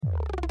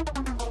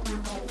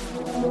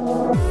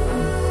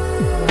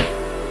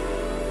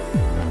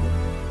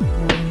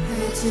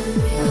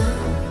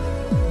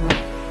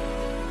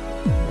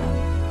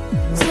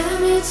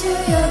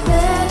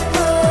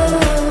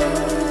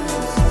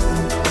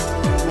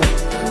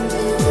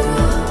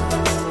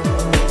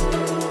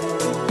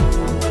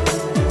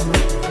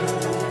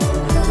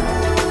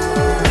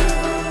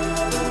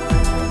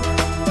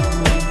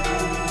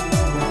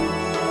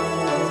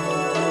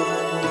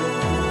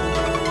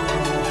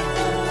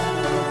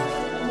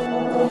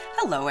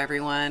Hello,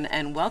 everyone,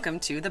 and welcome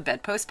to the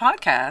Bedpost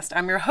Podcast.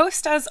 I'm your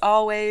host, as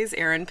always,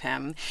 Erin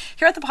Pym.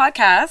 Here at the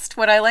podcast,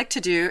 what I like to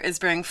do is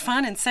bring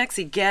fun and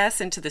sexy guests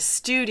into the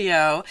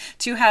studio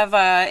to have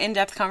an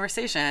in-depth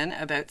conversation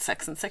about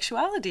sex and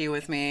sexuality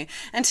with me.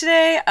 And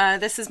today,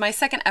 this is my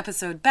second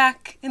episode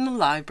back in the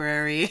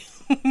library.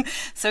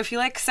 So if you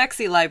like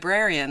sexy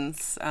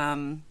librarians,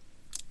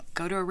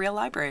 go to a real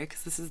library,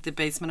 because this is the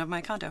basement of my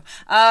condo.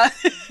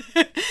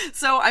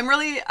 So I'm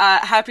really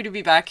happy to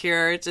be back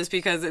here, just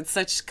because it's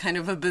such kind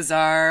of a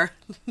bizarre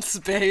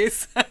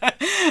space.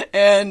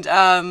 And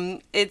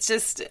it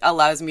just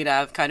allows me to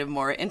have kind of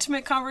more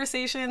intimate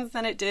conversations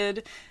than it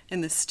did in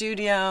the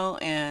studio.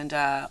 And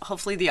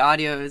hopefully the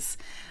audio's,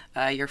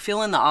 you're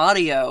feeling the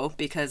audio,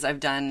 because I've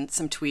done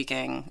some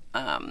tweaking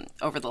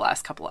over the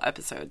last couple of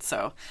episodes.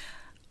 So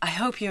I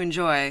hope you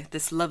enjoy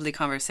this lovely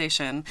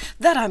conversation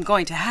that I'm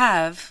going to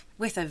have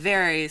with a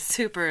very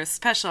super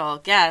special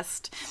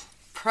guest,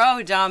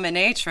 pro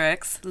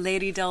dominatrix,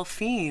 Lady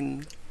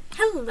Delphine.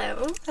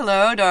 Hello.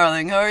 Hello,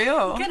 darling. How are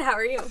you? Good. How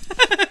are you?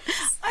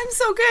 I'm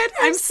so good.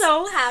 I'm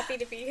so happy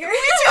to be here. Me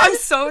too. I'm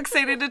so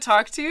excited to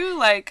talk to you.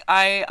 Like,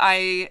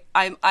 I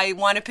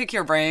want to pick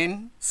your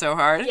brain so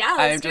hard. Yeah,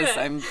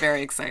 I'm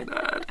very excited.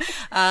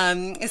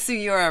 So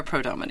you're a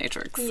pro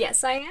dominatrix.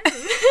 Yes, I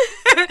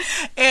am.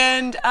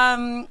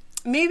 And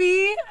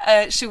maybe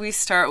should we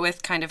start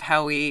with kind of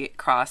how we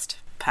crossed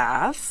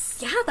paths?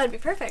 Yeah, that'd be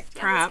perfect.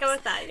 Yeah, Perhaps. let's go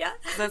with that, yeah.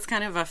 That's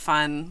kind of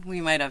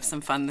we might have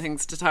some fun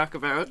things to talk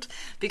about,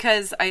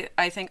 because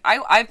I think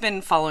I've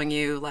been following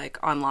you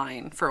like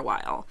online for a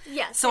while.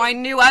 Yes. So I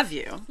knew of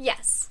you.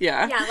 Yes.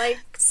 Yeah. Yeah, like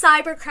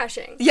cyber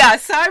crushing. Yeah,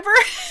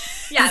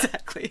 Yeah.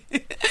 Exactly.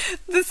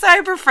 The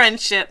cyber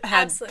friendship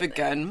had Absolutely.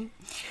 begun.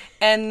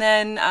 And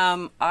then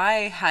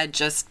I had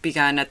just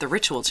begun at the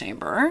Ritual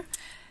Chamber.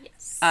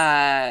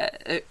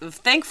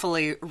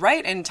 Thankfully,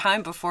 right in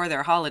time before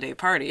their holiday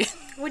party.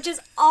 Which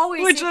is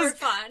always super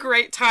fun.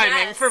 Great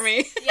timing for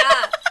me.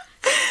 Yeah.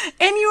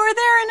 And you were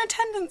there in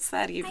attendance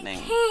that evening.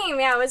 I came.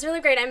 Yeah, it was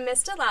really great. I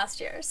missed it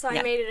last year, so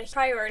I made it a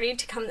priority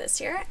to come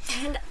this year.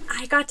 And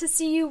I got to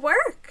see you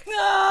work.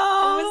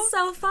 Oh. It was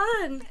so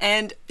fun.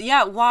 And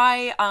yeah,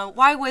 why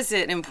was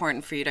it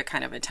important for you to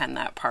kind of attend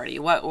that party?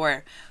 What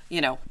were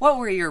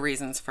your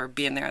reasons for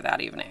being there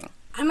that evening?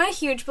 I'm a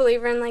huge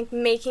believer in, like,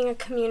 making a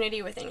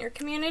community within your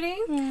community.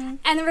 Mm.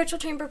 And the Ritual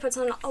Chamber puts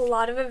on a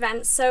lot of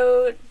events.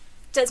 So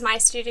does my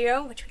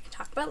studio, which we can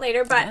talk about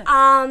later. But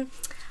I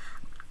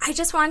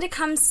just wanted to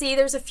come see.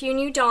 There's a few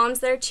new DOMs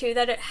there, too,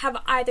 that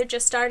have either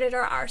just started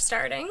or are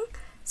starting.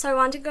 So I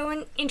wanted to go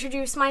and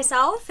introduce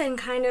myself and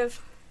kind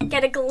of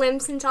get a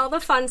glimpse into all the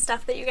fun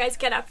stuff that you guys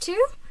get up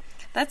to.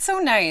 That's so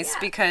nice,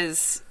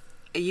 because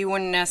you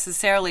wouldn't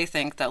necessarily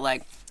think that,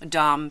 like,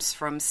 DOMs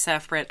from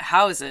separate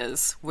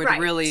houses would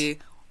really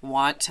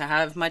want to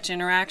have much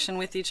interaction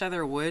with each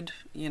other, would,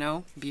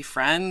 be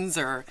friends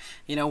or,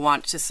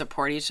 want to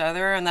support each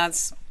other. And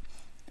that's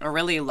a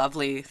really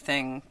lovely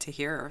thing to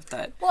hear.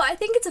 Well, I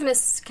think it's a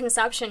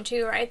misconception,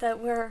 too, right?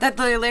 That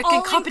they're like all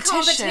in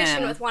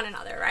competition with one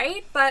another,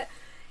 right? But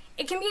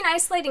it can be an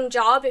isolating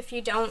job if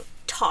you don't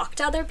talk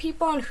to other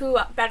people, and who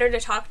better to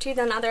talk to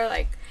than other,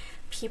 like,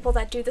 people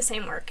that do the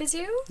same work as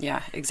you.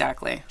 Yeah,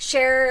 exactly.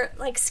 Share,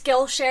 like,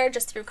 skill share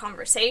just through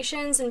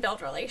conversations and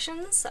build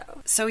relations.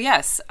 So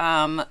yes,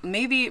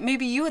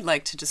 maybe you would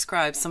like to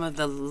describe some of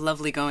the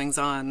lovely goings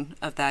on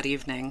of that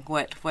evening.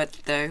 What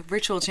the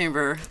Ritual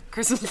Chamber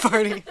Christmas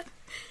party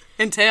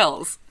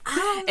entails.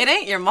 It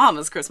ain't your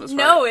mama's Christmas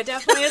party. No, it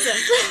definitely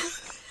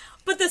isn't.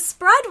 But the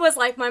spread was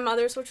like my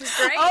mother's, which was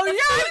great. Oh, The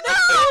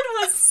food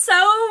was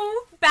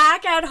so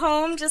back at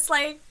home, just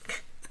like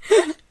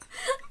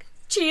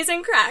cheese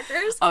and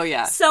crackers. Oh,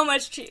 yeah. So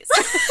much cheese.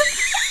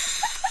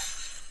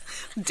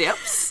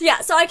 Dips?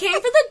 Yeah, so I came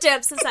for the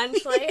dips,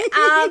 essentially.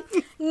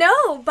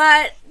 No,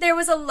 but there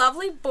was a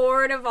lovely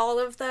board of all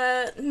of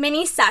the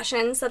mini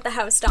sessions that the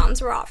house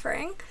DOMs were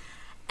offering.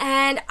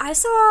 And I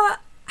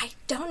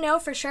don't know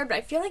for sure, but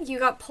I feel like you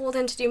got pulled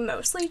in to do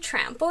mostly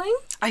trampling.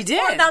 I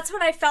did. Or that's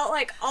what I felt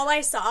like. All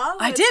I saw was...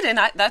 I did, and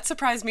that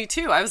surprised me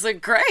too. I was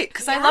like, great,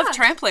 because I love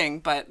trampling,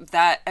 but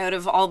that, out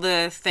of all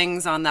the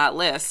things on that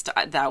list,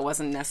 that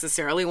wasn't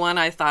necessarily one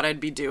I thought I'd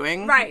be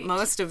doing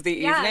most of the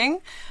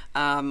evening.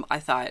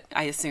 I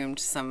assumed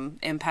some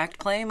impact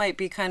play might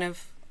be kind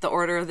of the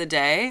order of the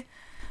day,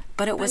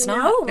 but it was not.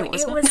 No, it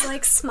was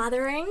like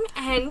smothering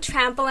and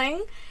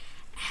trampling.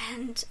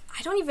 And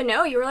I don't even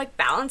know, you were like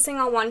balancing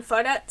on one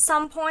foot at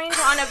some point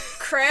on a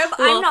crib.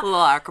 Little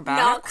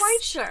acrobatics. Not quite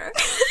sure.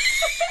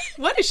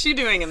 What is she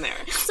doing in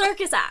there?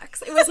 Circus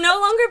acts. It was no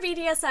longer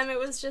BDSM, it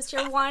was just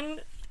your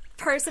one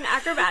person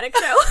acrobatic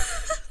show.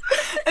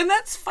 And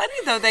that's funny,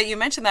 though, that you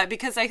mentioned that,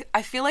 because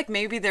I feel like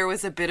maybe there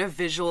was a bit of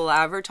visual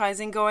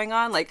advertising going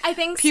on. Like, I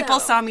think people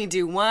so. saw me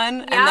do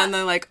one, and then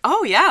they're like,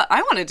 oh, yeah,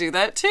 I want to do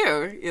that,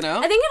 too, you know?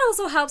 I think it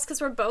also helps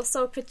because we're both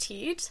so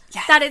petite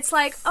Yes. that it's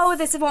like, oh,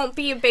 this won't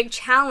be a big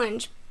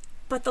challenge.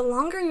 But the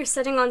longer you're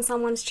sitting on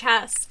someone's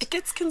chest, It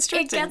gets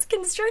constricting.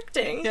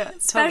 Yeah, totally.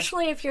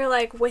 especially if you're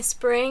like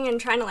whispering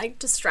and trying to like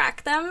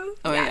distract them.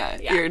 Oh, yeah.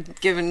 You're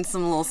giving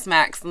some little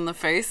smacks in the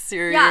face.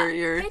 You're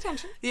Pay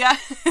attention. Yeah.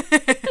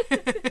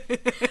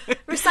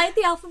 Recite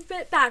the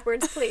alphabet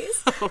backwards,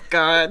 please. Oh,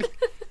 God.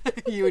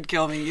 You would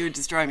kill me. You would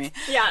destroy me.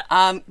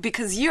 Yeah.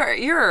 Because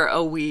you're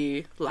a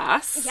wee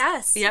lass.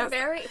 Yes. Yeah.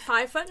 Very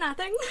 5 foot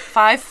nothing.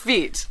 5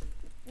 feet.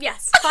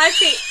 Yes, 5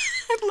 feet.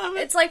 I love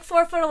it. It's like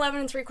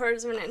 4'11"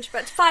 3/4 of an inch,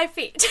 but 5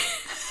 feet.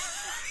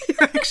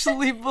 You're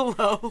actually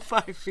below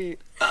 5 feet.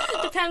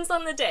 Depends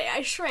on the day.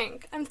 I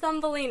shrink. I'm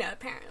Thumbelina,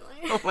 apparently.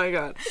 Oh my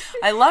God.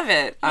 I love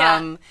it.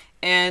 Yeah.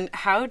 And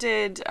how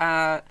did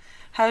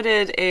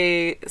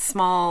a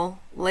small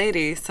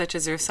lady such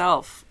as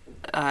yourself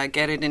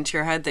get it into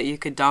your head that you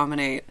could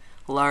dominate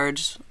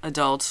large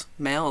adult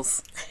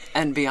males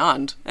and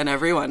beyond and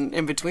everyone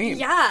in between?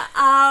 Yeah,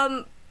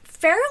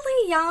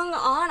 fairly young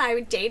on, I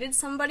dated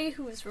somebody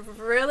who was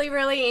really,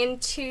 really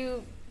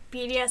into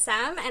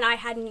BDSM, and I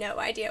had no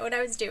idea what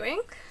I was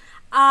doing.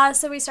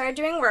 So we started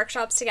doing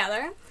workshops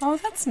together. Oh,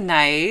 that's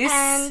nice.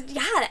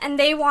 And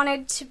they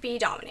wanted to be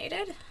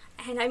dominated.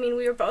 And I mean,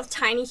 we were both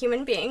tiny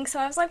human beings, so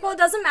I was like, well, it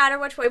doesn't matter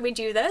which way we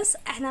do this.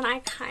 And then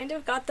I kind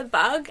of got the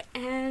bug,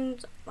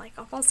 and like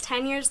almost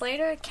 10 years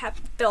later, it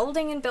kept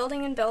building and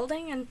building and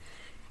building, and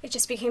it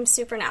just became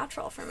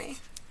supernatural for me.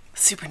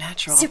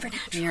 Supernatural.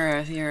 Supernatural.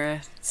 You're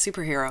a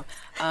superhero.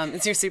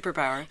 It's your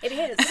superpower. It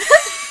is.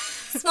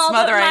 Small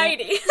Smothering. but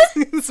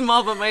mighty.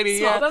 Small but mighty.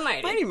 Small yeah. but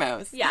mighty. Mighty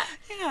Mouse. Yeah.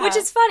 Yeah. Which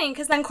is funny,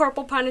 because then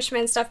corporal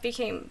punishment stuff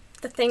became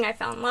the thing I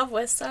fell in love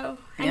with, so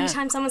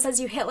anytime someone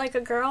says you hit like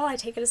a girl, I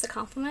take it as a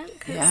compliment,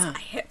 because I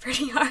hit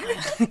pretty hard.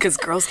 Because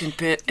girls can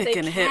hit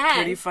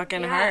pretty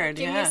fucking hard.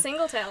 Give me a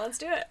single tail, let's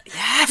do it.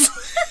 Yes.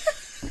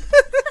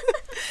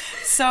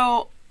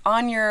 So,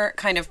 on your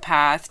kind of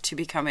path to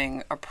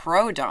becoming a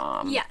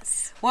pro-dom,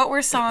 Yes. what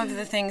were some of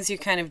the things you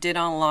kind of did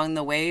along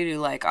the way to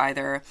like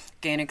either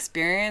gain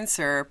experience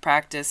or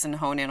practice and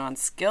hone in on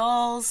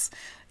skills,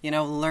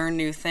 learn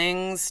new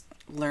things,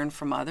 learn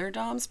from other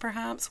doms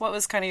perhaps? What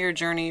was kind of your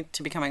journey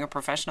to becoming a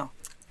professional?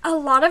 A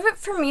lot of it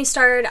for me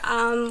started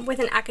with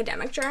an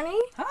academic journey.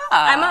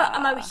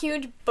 I'm a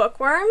huge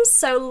bookworm,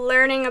 so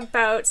learning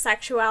about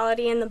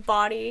sexuality and the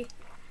body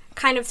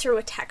kind of through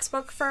a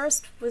textbook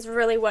first was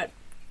really what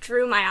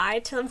drew my eye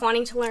to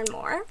wanting to learn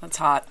more. That's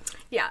hot.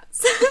 Yeah.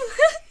 So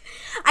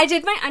I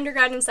did my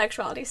undergrad in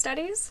sexuality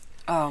studies.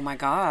 Oh my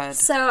God.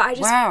 So I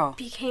just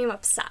became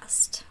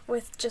obsessed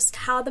with just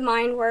how the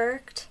mind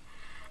worked.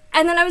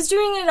 And then I was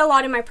doing it a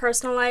lot in my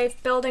personal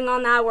life, building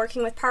on that,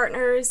 working with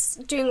partners,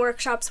 doing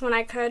workshops when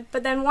I could.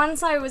 But then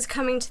once I was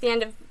coming to the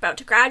end of about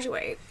to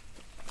graduate,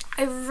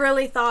 I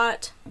really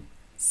thought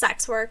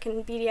sex work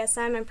and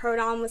BDSM and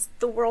pro-dom was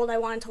the world I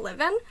wanted to live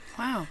in.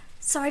 Wow.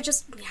 So I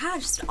just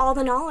all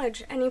the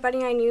knowledge.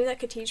 Anybody I knew that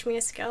could teach me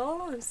a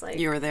skill, I was like...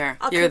 You were there.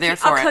 I'll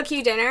cook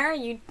you dinner,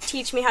 you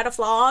teach me how to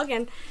flog,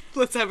 and...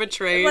 Let's have a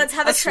trade. Let's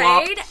have a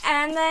trade,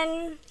 and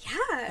then,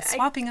 A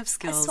swapping of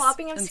skills.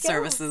 and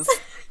services.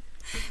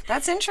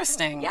 That's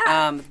interesting.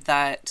 Yeah.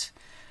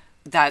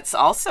 That's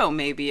also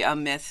maybe a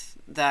myth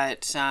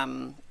that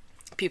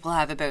people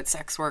have about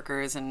sex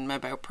workers and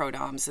about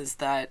pro-doms is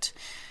that,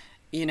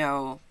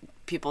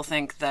 people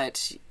think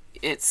that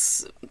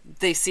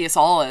they see us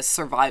all as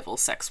survival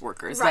sex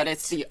workers, right. that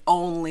it's the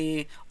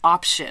only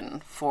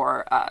option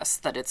for us,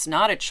 that it's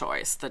not a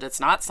choice, that it's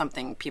not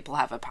something people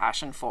have a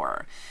passion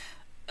for,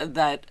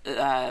 that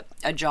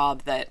a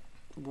job that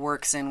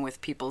works in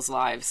with people's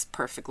lives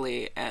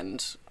perfectly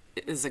and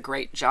is a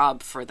great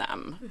job for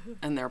them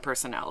and their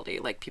personality.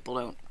 Like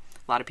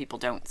a lot of people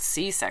don't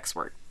see sex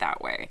work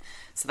that way.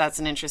 So that's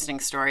an interesting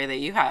story that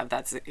you have.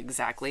 That's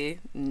exactly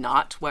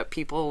not what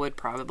people would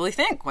probably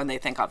think when they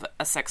think of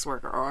a sex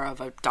worker or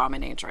of a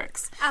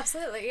dominatrix.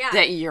 Absolutely, yeah.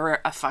 That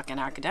you're a fucking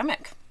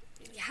academic.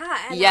 Yeah.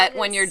 And yet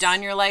when you're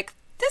done, you're like,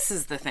 this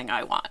is the thing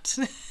I want.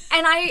 And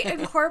I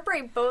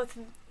incorporate both.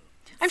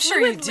 I'm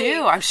sure you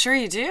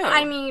do.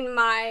 I mean,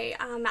 my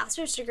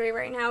master's degree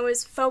right now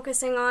is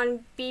focusing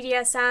on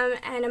BDSM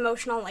and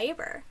emotional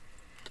labor.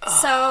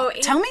 So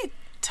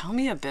Tell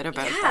me a bit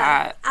about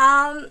that.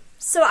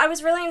 So I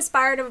was really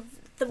inspired of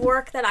the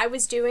work that I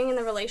was doing and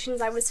the relations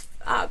I was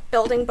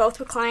building both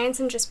with clients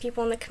and just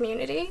people in the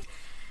community.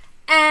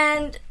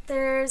 And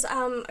there's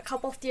a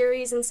couple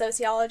theories in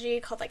sociology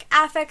called like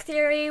affect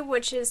theory,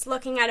 which is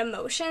looking at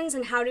emotions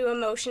and how do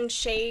emotions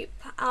shape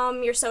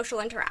your social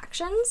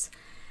interactions.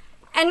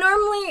 And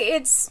normally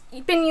it's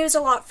been used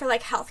a lot for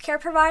like healthcare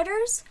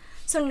providers.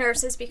 So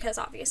nurses, because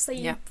obviously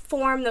you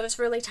form those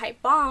really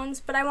tight bonds,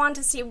 but I want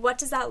to see what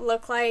does that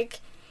look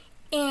like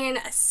in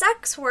a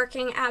sex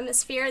working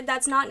atmosphere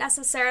that's not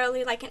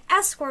necessarily like an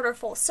escort or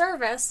full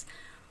service,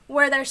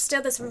 where there's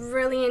still this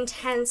really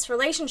intense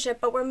relationship,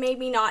 but we're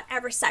maybe not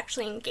ever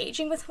sexually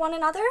engaging with one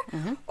another,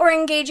 or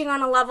engaging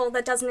on a level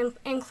that doesn't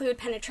include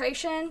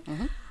penetration,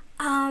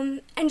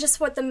 and just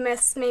what the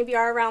myths maybe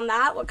are around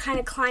that, what kind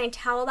of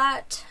clientele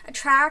that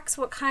attracts,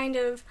 what kind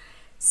of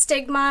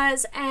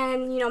stigmas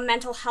and, you know,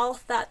 mental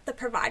health that the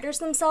providers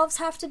themselves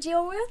have to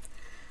deal with.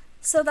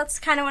 So that's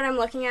kind of what I'm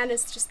looking at,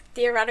 is just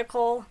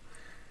theoretical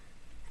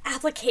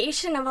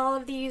application of all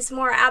of these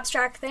more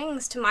abstract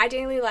things to my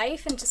daily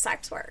life and to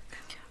sex work.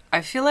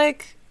 I feel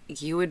like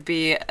you would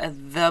be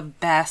the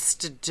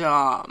best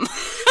dom.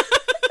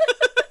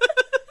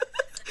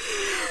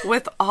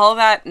 With all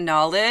that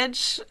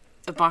knowledge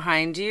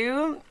behind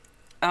you,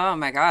 oh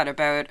my god,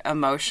 about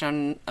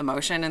emotion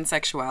and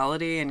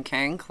sexuality and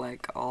kink,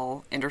 like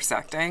all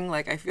intersecting,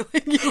 like I feel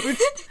like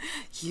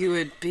you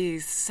would be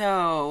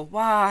so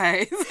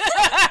wise.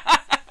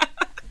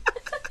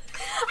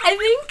 I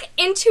think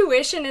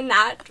intuition in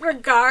that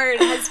regard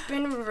has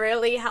been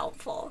really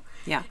helpful.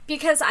 Yeah.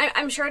 Because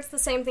I'm sure it's the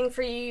same thing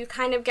for you. You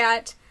kind of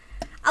get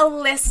a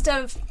list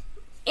of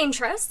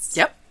interests.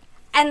 Yep.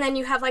 And then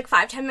you have like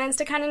 5-10 minutes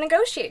to kind of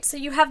negotiate. So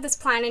you have this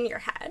plan in your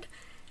head.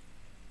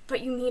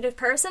 But you meet a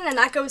person, and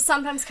that goes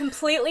sometimes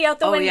completely out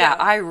the window. Oh, yeah.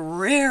 I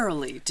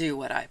rarely do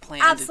what I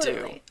plan to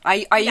do.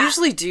 I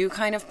usually do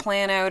kind of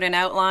plan out an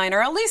outline,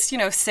 or at least, you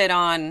know, sit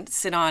on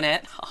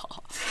it.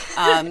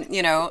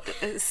 You know,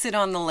 sit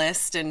on the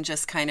list and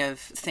just kind of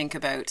think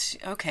about,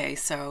 okay,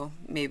 so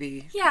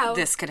maybe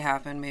this could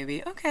happen.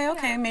 Maybe,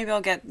 okay, maybe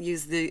I'll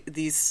use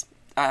these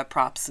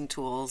props and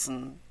tools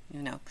and,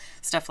 you know,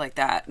 stuff like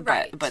that.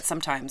 Right. But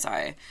sometimes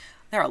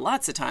there are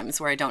lots of times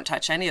where I don't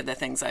touch any of the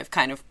things I've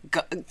kind of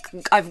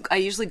I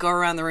usually go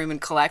around the room and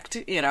collect,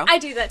 you know. I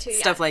do that too,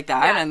 stuff like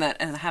that,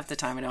 and half the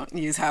time I don't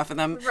use half of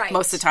them. Right.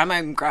 Most of the time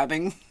I'm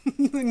grabbing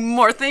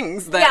more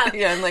things that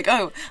I'm like,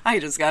 oh, I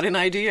just got an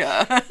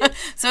idea.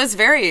 So it's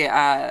very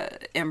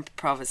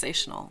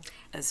improvisational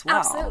as well.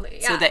 Absolutely,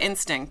 yeah. So the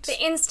instinct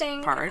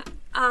part.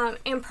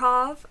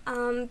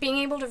 Improv, being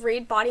able to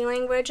read body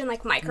language and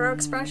like micro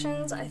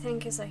expressions, I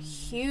think is a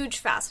huge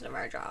facet of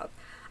our job.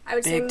 I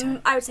would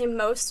say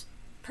most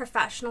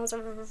professionals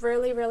are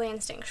really, really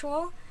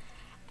instinctual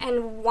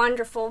and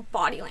wonderful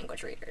body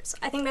language readers.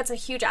 I think that's a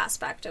huge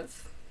aspect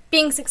of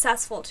being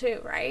successful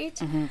too,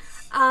 right?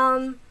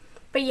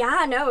 But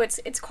yeah, no,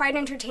 it's quite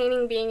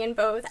entertaining being in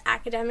both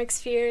academic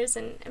spheres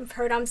and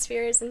pro-dom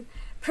spheres, and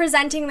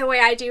presenting the way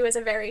I do is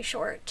a very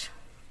short,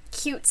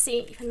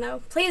 cutesy, even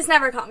though, please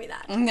never call me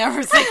that.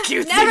 Never say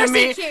cutesy never to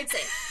me. Say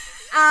cutesy.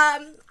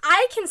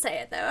 I can say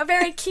it, though. A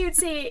very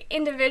cutesy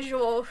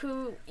individual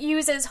who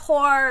uses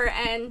horror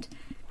and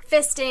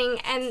fisting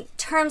and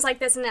terms like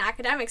this in the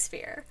academic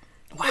sphere.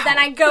 Wow, but then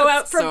I go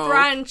out for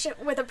brunch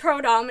with a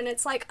pro-dom, and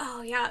it's like,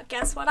 oh, yeah,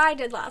 guess what I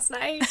did last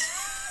night?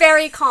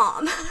 Very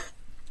calm.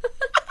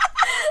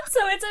 So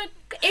it's an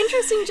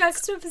interesting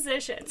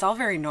juxtaposition. It's all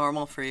very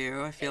normal for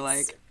you, I feel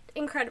like.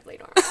 Incredibly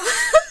normal.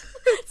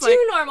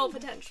 Too normal,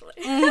 potentially.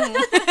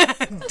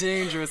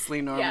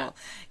 Dangerously normal.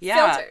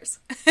 Yeah. Filters.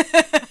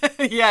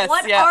 Yes.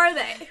 What are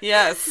they?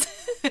 Yes.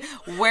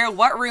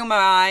 What room am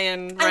I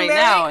in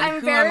now,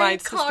 and who am I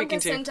speaking to? I'm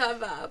very cognizant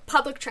of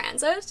public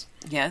transit.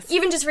 Yes.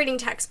 Even just reading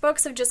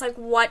textbooks of just like,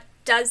 what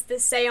does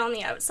this say on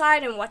the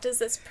outside and what does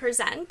this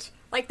present?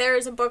 Like, there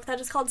is a book that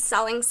is called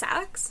Selling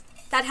Sex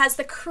that has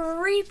the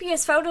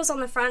creepiest photos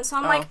on the front. So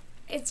I'm like,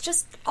 it's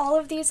just all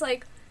of these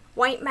like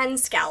white men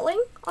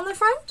scowling on the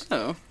front.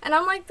 Oh. And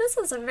I'm like, this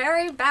is a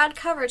very bad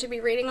cover to be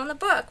reading on the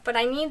book, but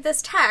I need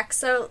this text.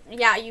 So,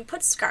 yeah, you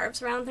put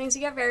scarves around things.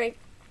 You get very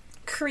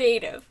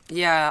creative.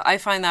 Yeah, I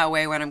find that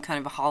way when I'm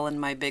kind of hauling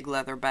my big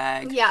leather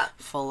bag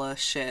full of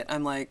shit.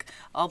 I'm like,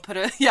 I'll put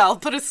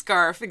a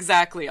scarf.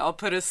 Exactly. I'll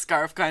put a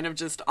scarf kind of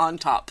just on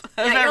top of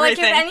everything. Like,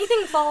 if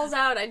anything falls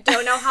out, I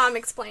don't know how I'm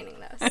explaining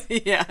this.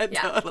 Yeah,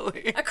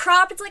 totally. A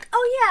crop, it's like,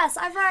 oh yes,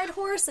 I ride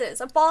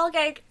horses. A ball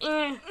gag,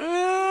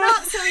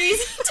 not so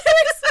easy to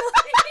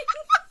explain.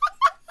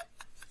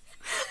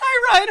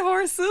 I ride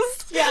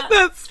horses. Yeah.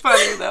 That's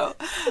funny, though.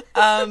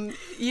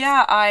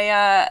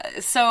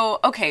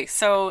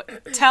 So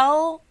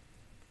tell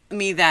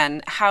me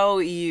then how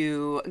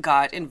you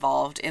got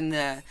involved in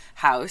the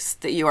house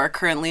that you are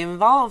currently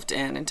involved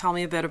in, and tell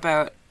me a bit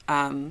about,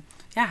 how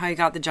you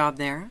got the job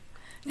there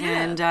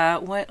and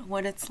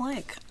what it's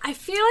like. I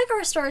feel like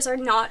our stores are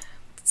not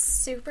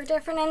super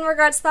different in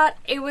regards to that.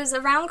 It was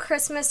around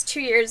Christmas 2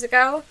 years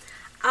ago.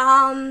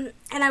 And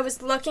I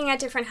was looking at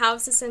different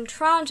houses in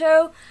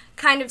Toronto,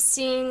 kind of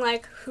seeing,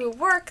 like, who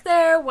worked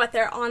there, what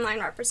their online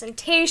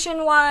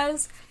representation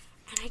was.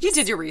 And you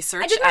did your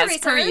research, as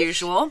per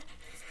usual.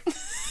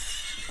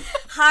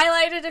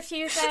 Highlighted a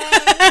few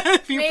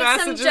things, made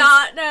passages. Some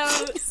jot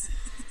notes,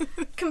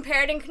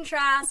 compared and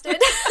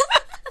contrasted.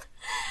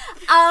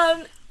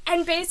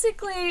 And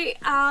basically,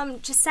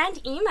 just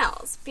sent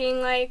emails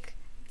being like,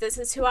 this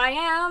is who I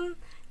am.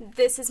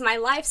 This is my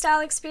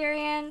lifestyle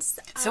experience.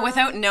 So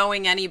without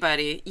knowing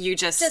anybody, you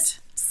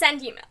just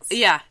send emails.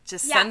 Yeah,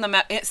 just send them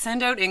out.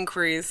 Send out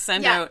inquiries.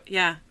 Send out,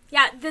 Yeah,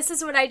 this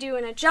is what I do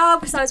in a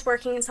job, because I was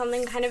working in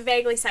something kind of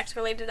vaguely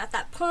sex-related at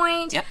that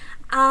point. Yep.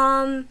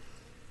 And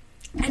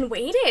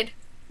waited.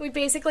 We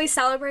basically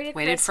celebrated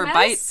Christmas. For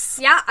bites.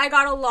 Yeah, I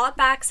got a lot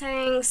back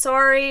saying,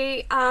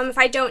 sorry, if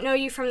I don't know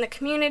you from the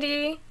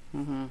community,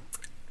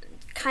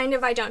 kind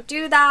of I don't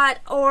do that,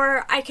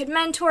 or I could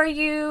mentor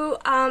you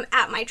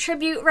at my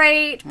tribute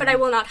rate, but I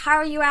will not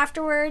hire you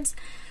afterwards.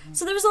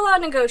 So there was a lot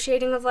of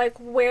negotiating of, like,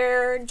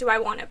 where do I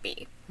want to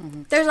be?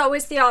 There's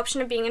always the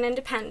option of being an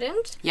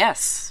independent.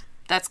 Yes.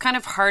 That's kind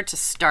of hard to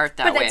start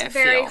that way, I feel. But it's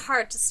very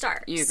hard to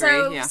start. You agree,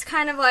 so it's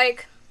kind of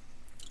like,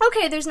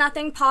 okay, there's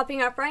nothing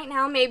popping up right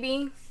now.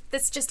 Maybe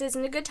this just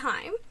isn't a good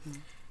time.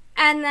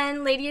 And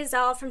then Lady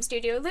Azelle from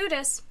Studio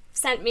Ludus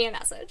sent me a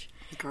message.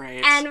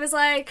 Great. And was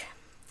like,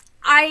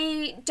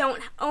 I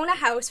don't own a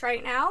house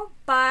right now,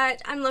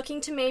 but I'm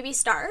looking to maybe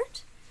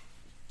start.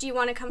 Do you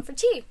want to come for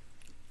tea?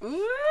 So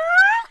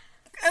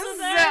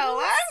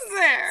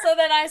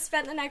then I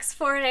spent the next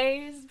 4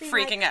 days being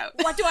freaking out.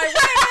 What do I wear?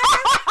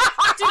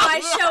 Do I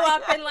show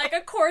up in, like,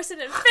 a corset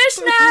and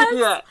fishnets?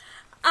 Yeah.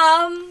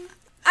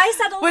 I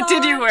settled What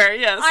did you wear?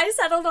 Yes. I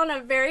settled on a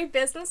very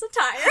business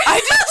attire. I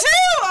did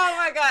too! Oh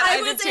my god,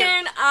 I was did too.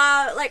 in,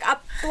 like, a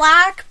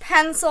black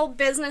pencil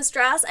business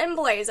dress and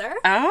blazer.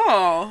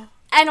 Oh.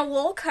 And a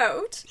wool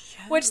coat,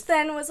 which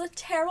then was a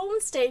terrible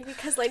mistake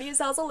because Lady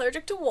Azelle's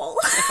allergic to wool.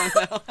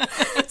 Oh, no.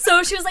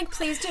 So she was like,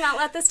 please do not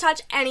let this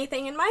touch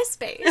anything in my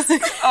space.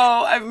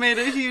 Oh, I've made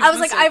a huge I was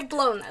mistake. like, I've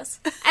blown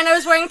this. And I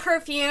was wearing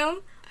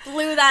perfume,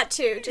 blew that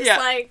too. Just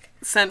like...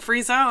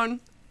 Scent-free zone.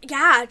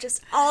 Yeah,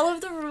 just all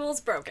of the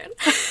rules broken.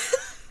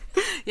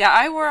 Yeah,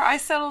 I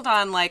settled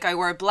on, like, I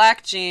wore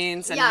black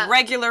jeans and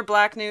regular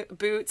black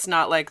boots,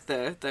 not like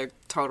the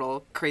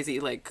total crazy,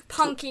 like...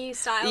 punky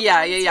style.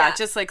 Yeah.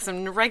 Just like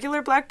some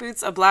regular black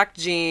boots, a black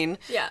jean,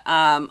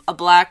 a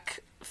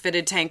black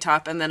fitted tank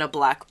top, and then a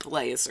black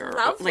blazer.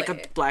 Lovely. Like a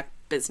black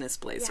business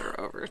blazer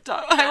over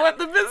top. I went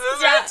the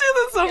business wear too,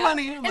 that's so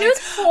funny. And it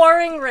was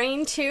pouring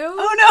rain too.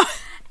 Oh no.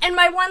 And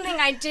my one thing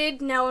I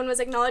did know and was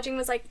acknowledging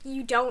was, like,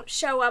 you don't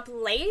show up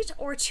late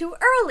or too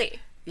early.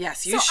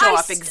 Yes, you show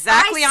up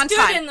exactly on time.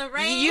 I stood in the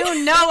rain.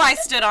 You know I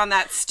stood on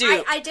that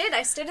stoop. I did.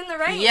 I stood in the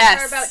rain yes.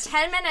 for about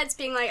 10 minutes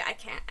being like, I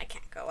can't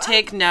go up.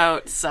 Take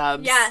note,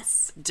 subs.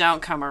 Yes.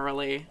 Don't come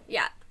early.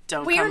 Yeah.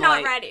 Don't we come are not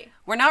late. ready.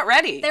 We're not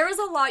ready. There is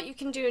a lot you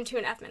can do in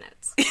 2.5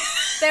 minutes.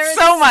 There is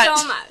so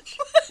much.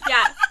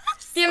 Yeah.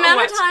 The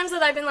amount of times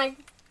that I've been, like,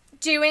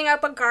 doing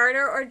up a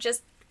garter or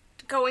just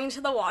going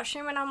to the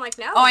washroom, and I'm like,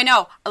 no. Oh, I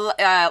know.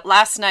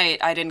 Last night,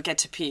 I didn't get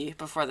to pee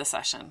before the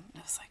session.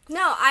 I was like,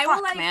 no, I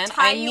will, like,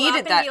 tie you up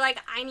and be like,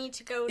 I need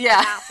to go to the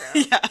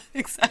bathroom. Yeah,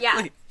 exactly.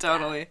 Yeah.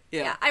 Totally.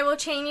 Yeah. I will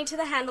chain you to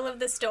the handle of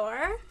this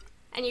door,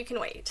 and you can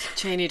wait.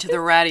 Chain you to the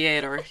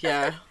radiator.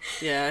 Yeah.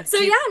 So,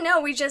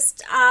 we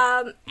just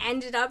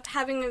ended up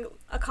having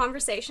a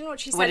conversation,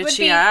 which she said what did would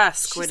she be...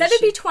 ask? She said it'd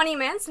be 20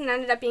 minutes, and it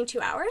ended up being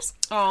 2 hours.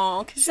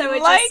 Oh, because so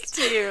she liked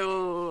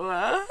you.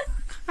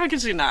 How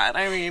could she not?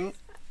 I mean...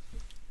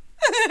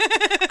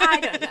 I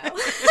don't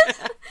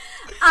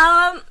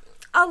know.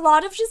 A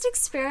lot of just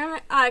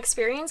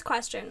experience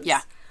questions.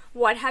 Yeah.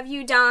 What have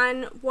you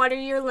done? What are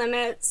your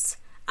limits?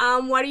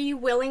 What are you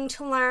willing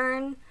to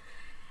learn?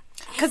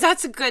 Because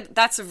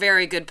that's a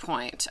very good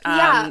point.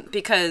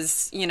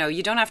 Because,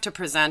 you don't have to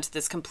present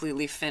this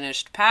completely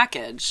finished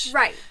package.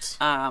 Right.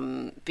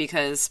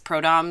 Because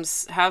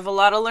pro-doms have a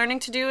lot of learning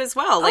to do as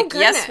well. Like,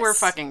 yes, we're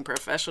fucking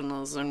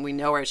professionals and we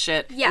know our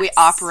shit. Yes. We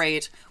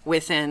operate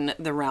within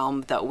the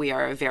realm that we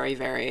are very,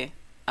 very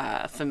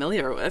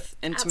familiar with,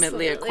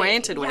 intimately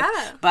acquainted with.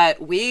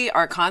 But we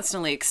are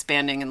constantly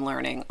expanding and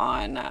learning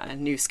on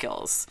new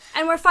skills.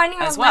 And we're finding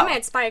our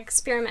limits by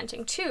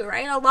experimenting too,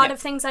 right? A lot of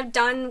things I've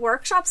done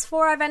workshops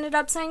for, I've ended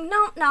up saying,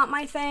 no, not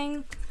my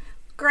thing.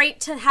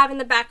 Great to have in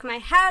the back of my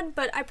head,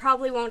 but I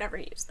probably won't ever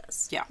use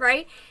this. Yeah.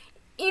 Right?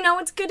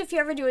 It's good if you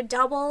ever do a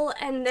double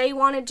and they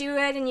want to do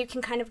it and you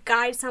can kind of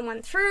guide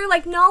someone through.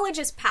 Like, knowledge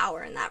is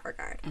power in that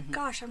regard. Mm-hmm.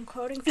 Gosh, I'm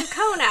quoting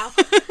Foucault now.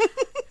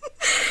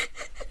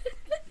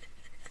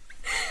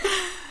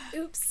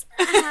 Oops.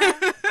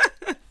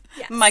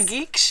 Yes. My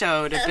geek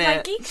showed a bit.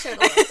 My geek showed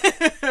a little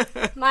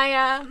bit.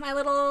 My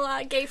little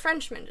gay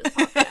Frenchman just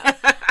popped out.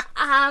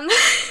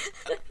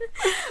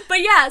 But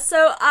yeah,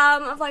 so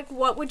of like,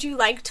 what would you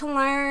like to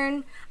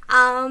learn?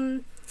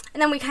 And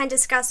then we kind of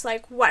discussed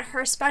like what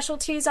her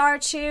specialties are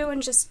too,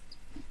 and just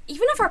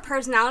even if our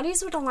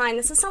personalities would align,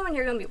 this is someone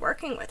you're going to be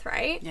working with,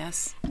 right?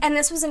 Yes. And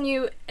this was a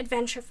new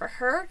adventure for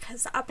her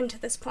because up until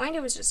this point,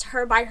 it was just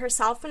her by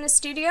herself in a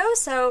studio.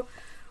 So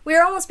we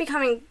were almost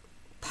becoming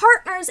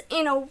partners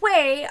in a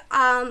way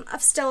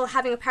of still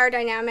having a power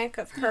dynamic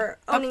of her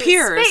owning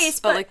peers, space.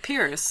 But like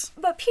peers.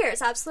 But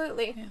peers,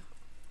 absolutely. Yeah.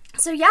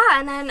 So yeah,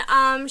 and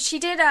then she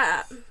did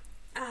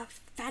a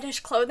fetish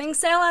clothing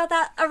sale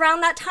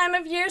around that time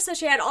of year, so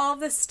she had all of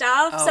this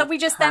stuff. Oh, so we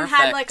just then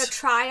had like a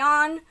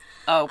try-on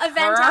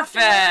event perfect.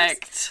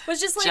 afterwards. Was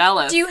just like,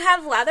 jealous. Do you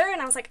have leather?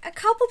 And I was like, a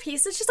couple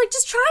pieces. She's like,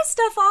 just try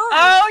stuff on.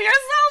 Oh, you're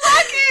so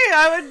lucky.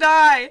 I would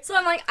die. So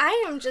I'm like,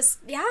 I am just,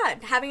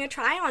 having a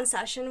try-on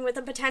session with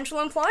a potential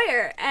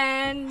employer,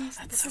 and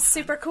this is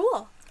super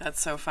cool. That's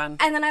so fun.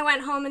 And then I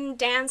went home and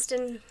danced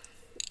and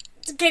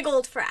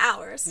giggled for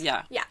hours.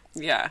 Yeah. Yeah.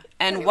 Yeah.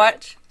 And Pretty what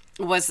much.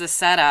 was the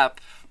setup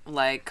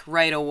like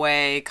right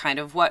away? Kind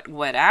of what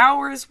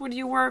hours would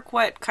you work?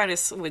 What kind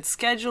of would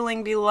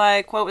scheduling be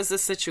like? What was the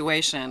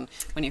situation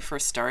when you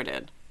first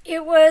started?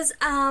 It was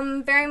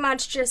very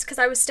much just because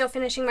I was still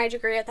finishing my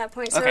degree at that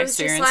point. So it was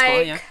so you're just in like,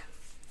 school, yeah.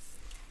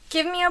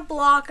 Give me a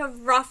block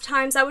of rough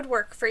times that would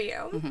work for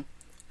you.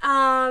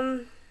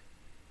 Mm-hmm.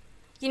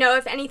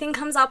 If anything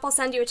comes up, I'll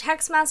send you a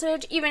text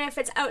message. Even if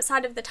it's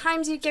outside of the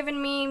times you've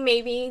given me,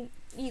 maybe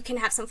you can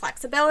have some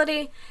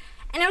flexibility.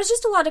 And it was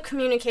just a lot of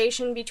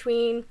communication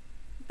between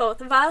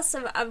both of us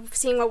of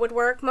seeing what would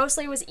work.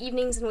 Mostly it was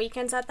evenings and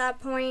weekends at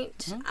that point.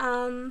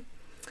 Mm-hmm.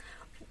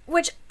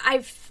 Which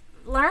I've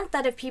learned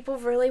that if people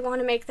really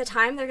want to make the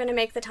time, they're going to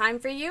make the time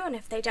for you. And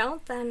if they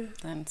don't, then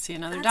see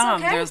another that's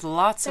dom. okay. There's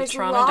lots of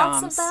Toronto lots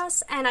doms. There's lots of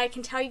us, and I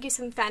can tell you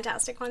some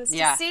fantastic ones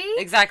Yeah, to see.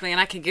 exactly. And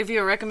I can give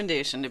you a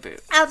recommendation to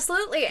boot.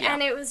 Absolutely. Yeah.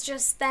 And it was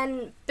just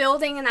then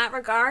building in that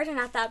regard. And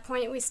at that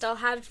point, we still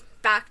had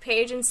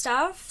Backpage and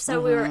stuff. So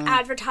we were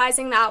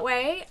advertising that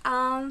way.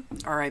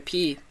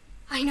 R.I.P.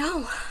 I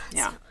know.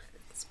 Yeah.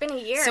 It's been a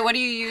year. So what do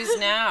you use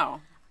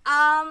now?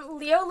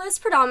 Leo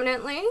list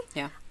predominantly.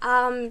 Yeah.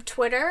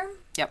 Twitter.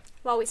 Yep.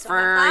 Well, we still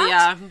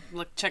have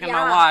that. Checking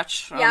my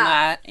watch on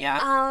that.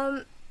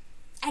 Yeah.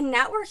 And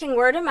networking,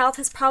 word of mouth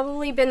has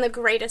probably been the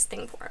greatest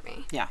thing for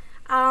me. Yeah.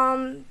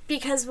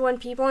 Because when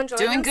people enjoy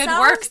doing themselves, good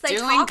work. they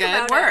Doing talk good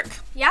about work. It.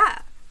 Yeah.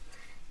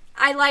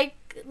 I like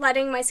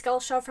letting my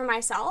skills show for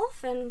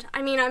myself, and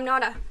I mean, I'm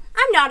not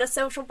a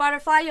social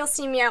butterfly. You'll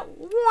see me out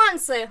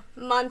once a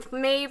month,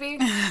 maybe.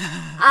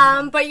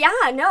 But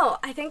yeah, no,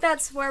 I think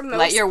that's where most...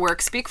 Let your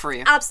work speak for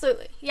you.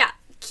 Absolutely, yeah.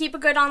 Keep a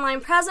good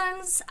online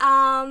presence.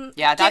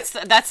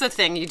 That's the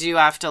thing. You do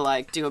have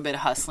to, do a bit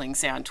of hustling,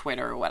 say, on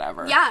Twitter or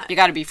whatever. Yeah. You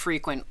got to be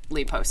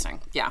frequently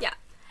posting. Yeah. Yeah.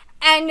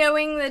 And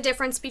knowing the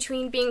difference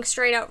between being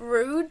straight out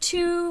rude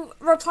to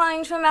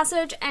replying to a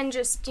message and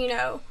just,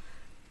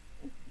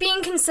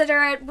 being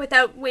considerate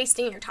without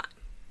wasting your time.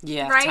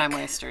 Yeah, right? Time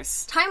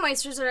wasters. Time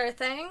wasters are a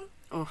thing.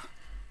 Oh,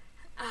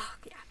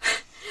 yeah.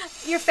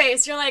 Your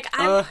face, you're like,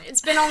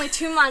 it's been only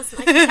 2 months.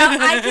 And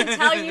I can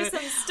tell you some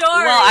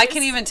stories. Well, I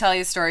can even tell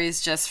you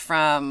stories just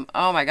from,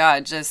 oh my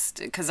God, just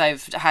because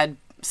I've had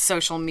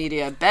social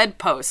media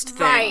bedpost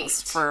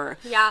things for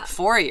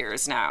 4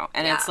 years now.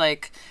 And it's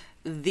like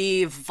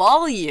the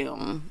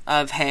volume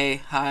of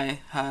hey, hi,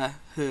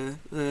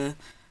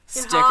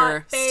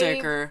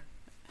 sticker.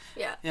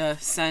 Yeah,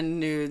 send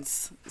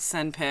nudes,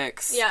 send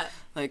pics. Yeah.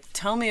 Like,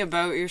 tell me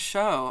about your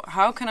show.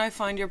 How can I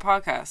find your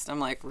podcast? I'm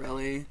like,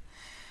 really?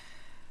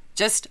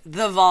 Just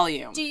the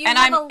volume. Do you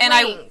have a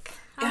link?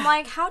 I'm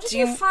like, how did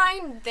you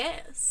find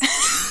this?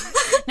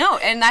 No,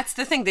 and that's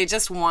the thing. They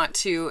just want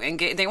to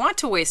engage. They want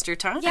to waste your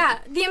time. Yeah,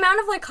 the amount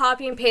of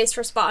copy and paste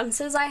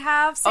responses I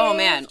have saved. Oh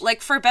man,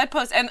 for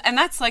bedpost, and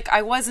that's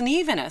I wasn't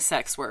even a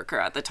sex worker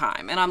at the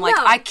time, and I'm like,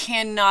 I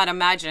cannot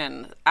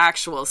imagine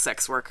actual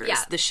sex workers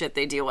the shit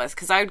they deal with,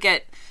 because I'd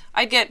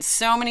get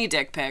so many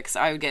dick pics,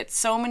 I would get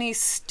so many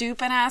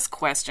stupid ass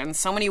questions,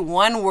 so many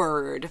one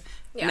word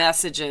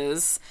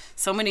messages,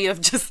 so many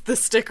of just the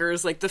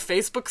stickers, like the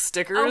Facebook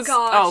stickers. Oh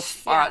gosh. Oh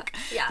fuck.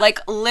 Yeah.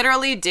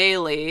 Literally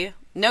daily,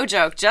 no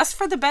joke, just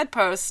for the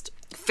bedpost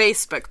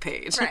Facebook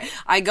page. Right.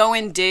 I go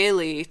in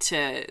daily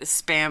to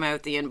spam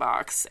out the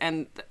inbox,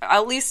 and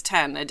at least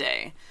 10 a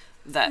day.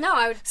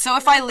 So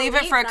if I leave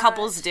it for a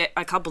couple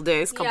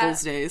days,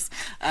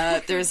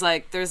 there's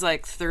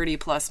like 30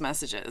 plus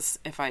messages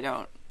if I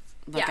don't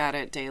look at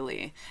it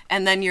daily.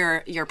 And then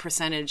your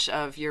percentage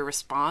of your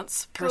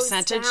response goes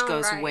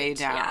way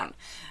down. Yeah.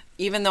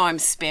 Even though I'm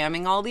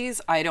spamming all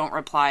these, I don't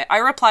reply. I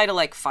reply to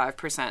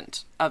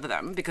 5% of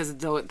them, because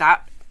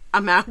that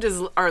amount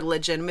are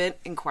legitimate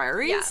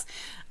inquiries.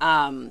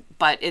 Yeah.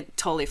 But it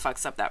totally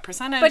fucks up that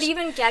percentage. But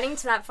even getting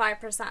to that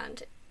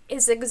 5%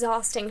 is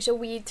exhausting to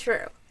weed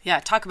through. Yeah,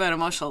 talk about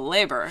emotional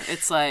labor.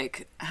 It's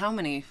like, how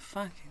many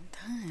fucking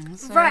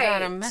times I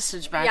got a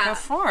message back and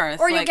forth?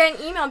 Or you get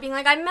an email being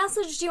like, I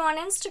messaged you on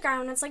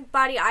Instagram, and it's like,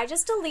 buddy, I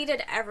just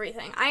deleted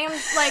everything. I am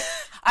like...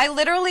 I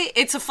literally,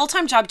 it's a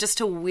full-time job just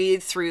to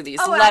weed through these,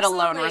 let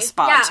alone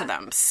respond to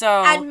them. So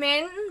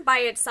admin by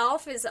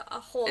itself is a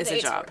whole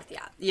day's worth.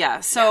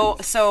 Yeah.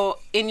 So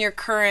in your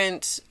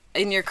current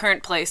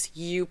place,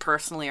 you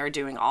personally are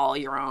doing all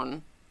your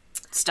own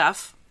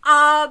stuff?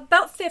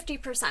 About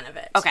 50% of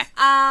it. Okay.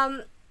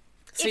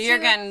 So you're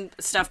getting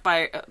stuff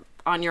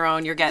on your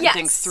own. You're getting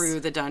things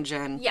through the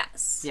dungeon.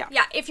 Yes. Yeah.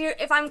 Yeah.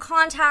 If I'm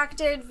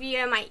contacted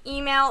via my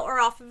email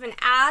or off of an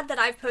ad that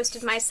I've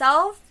posted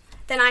myself,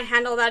 then I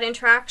handle that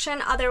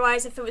interaction.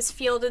 Otherwise, if it was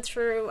fielded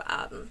through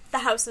the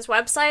house's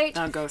website,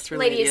 I'll go through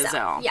Lady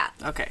Azelle. Yeah.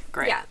 Okay,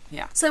 great.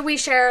 Yeah. So we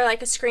share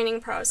like a screening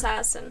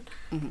process and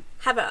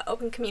have an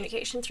open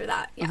communication through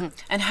that. Yeah.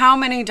 And how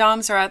many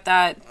DOMs are at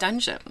that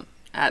dungeon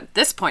at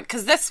this point?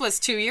 Because this was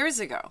 2 years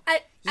ago.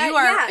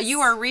 Yes.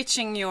 You are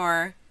reaching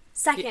your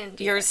second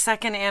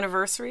second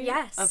anniversary.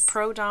 Yes. Of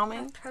pro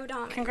doming.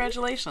 Pro-doming.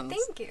 Congratulations.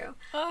 Thank you.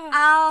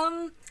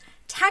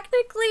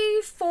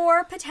 Technically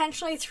 4,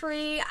 potentially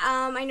 3.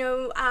 I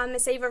know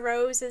Miss Ava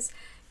Rose has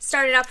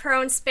started up her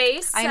own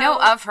space. So I know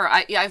of her.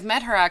 I've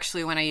met her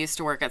actually when I used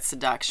to work at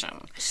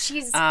Seduction.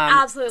 She's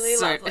absolutely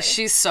lovely.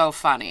 She's so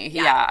funny.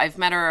 Yeah, I've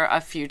met her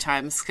a few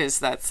times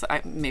because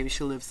maybe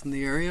she lives in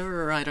the area,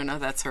 or I don't know.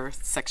 That's her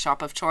sex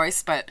shop of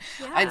choice. But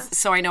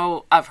so I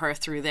know of her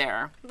through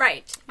there.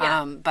 Right.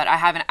 Yeah. But I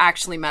haven't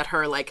actually met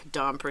her like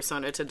Dom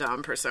persona to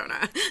Dom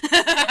persona.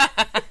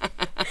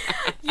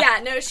 Yeah.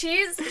 No, she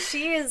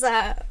is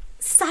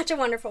such a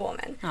wonderful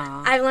woman.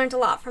 Aww. I've learned a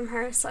lot from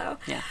her. So.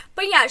 Yeah.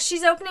 But yeah,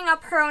 she's opening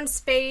up her own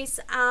space.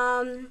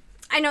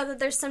 I know that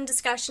there's some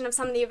discussion of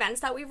some of the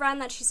events that we run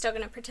that she's still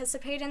going to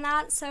participate in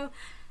that. So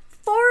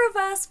 4 of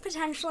us,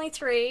 potentially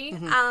 3.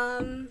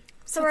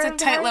 So it's a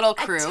tight little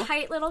crew. A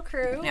tight little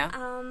crew. Yeah.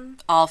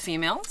 All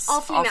females?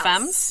 All females. All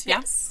femmes? Yeah.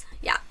 Yes.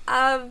 Yeah.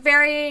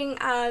 Varying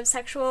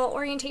sexual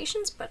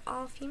orientations, but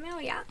all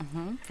female, yeah.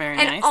 Very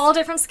and nice. And all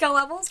different skill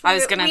levels. That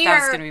was going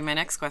to be my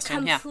next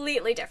question.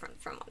 Completely different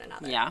from one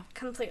another. Yeah.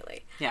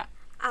 Completely. Yeah.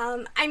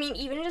 I mean,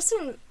 even just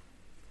in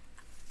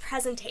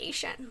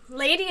presentation,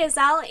 Lady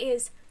Azelle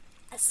is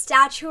a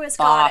statuesque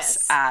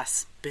goddess.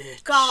 Boss-ass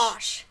bitch.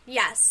 Gosh,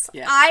 yes.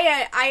 Yeah.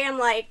 I am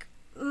like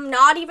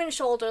not even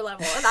shoulder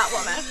level with that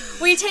woman.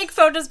 We take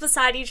photos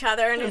beside each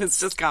other, and it's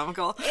just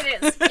comical.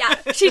 It is,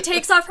 yeah. She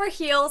takes off her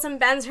heels and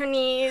bends her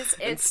knees.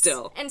 And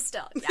still, yeah,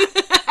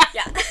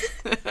 yeah.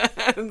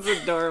 It's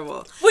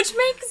adorable. Which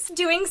makes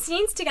doing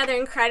scenes together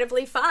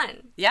incredibly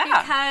fun.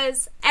 Yeah,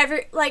 because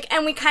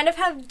and we kind of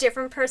have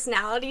different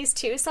personalities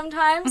too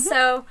sometimes.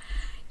 So,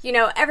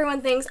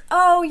 everyone thinks,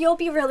 oh, you'll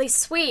be really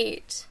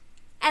sweet.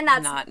 And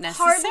that's not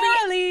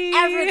necessarily hardly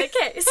ever the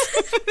case.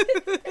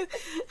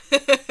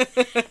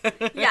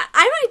 Yeah,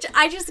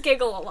 I just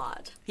giggle a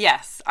lot.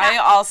 Yes, I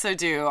also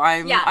do.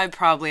 I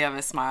probably have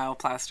a smile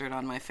plastered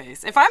on my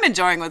face if I'm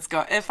enjoying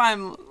if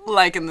I'm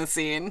liking the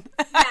scene.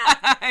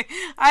 Yeah.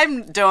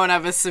 I don't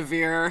have a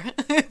severe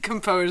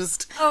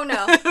composed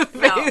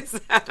face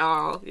at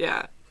all.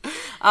 Yeah.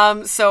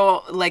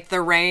 So like the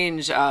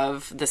range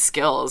of the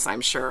skills, I'm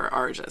sure,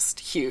 are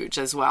just huge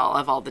as well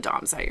of all the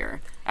DOMs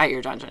at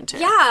your dungeon too.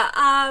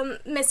 Yeah,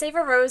 Miss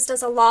Ava Rose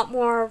does a lot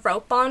more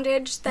rope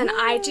bondage than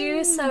I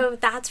do, so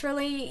that's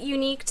really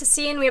unique to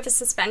see. And we have a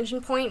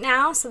suspension point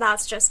now, so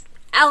that's just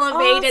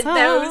elevated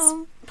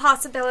those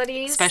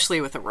possibilities. Especially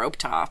with a rope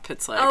top,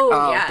 it's like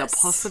the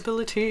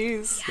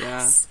possibilities.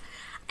 Yes.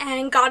 Yeah.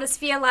 And Goddess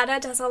Violetta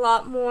does a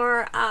lot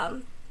more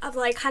of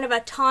like kind of a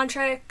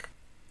tantric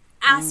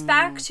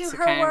aspect to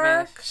her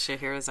work.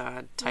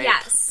 Scheherazade type.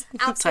 Yes,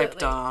 absolutely. Type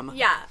Dom.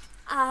 Yeah.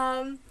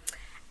 And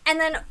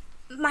then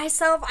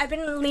myself, I've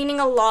been leaning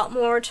a lot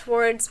more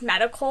towards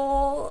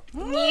medical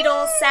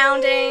needle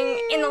sounding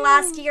in the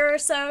last year or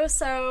so.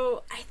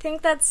 So I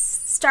think that's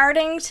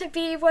starting to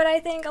be what I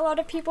think a lot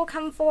of people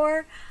come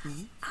for.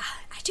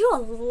 I do a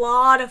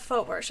lot of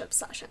foot worship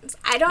sessions.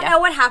 I don't know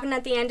what happened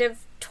at the end of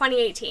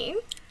 2018.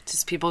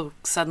 Just people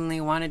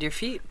suddenly wanted your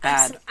feet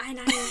bad.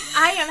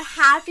 I am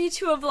happy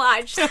to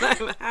oblige them.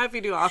 I'm happy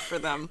to offer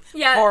them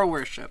for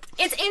worship.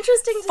 It's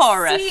interesting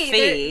to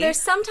see. There's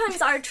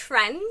sometimes our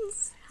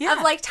trends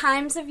of like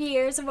times of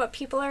years of what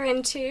people are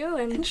into.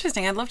 And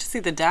interesting. I'd love to see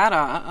the data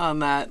on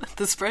that,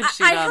 the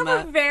spreadsheet I on that. I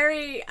have a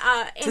very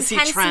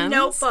intense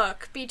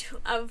notebook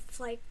of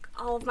like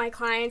all of my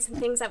clients and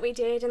things that we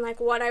did and like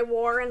what I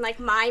wore and like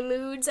my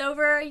moods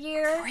over a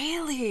year.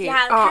 Really?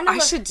 Yeah. I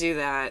should do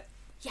that.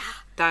 Yeah.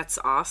 That's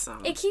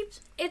awesome.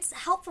 It's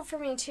helpful for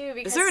me too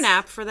because is there an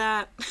app for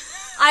that?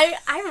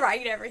 I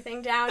write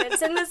everything down.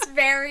 It's in this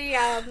very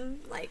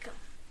like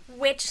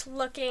witch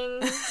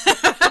looking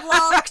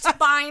locked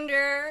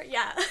binder.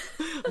 Yeah.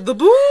 The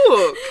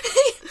book.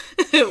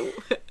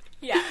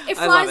 Yeah. It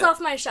flies off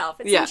my shelf.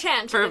 It's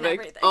enchanted and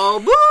everything. Oh,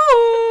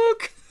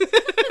 book.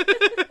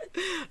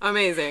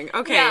 Amazing.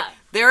 Okay. Yeah.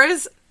 There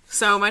is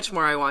so much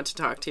more I want to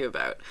talk to you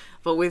about.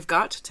 But we've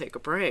got to take a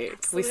break.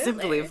 Absolutely. We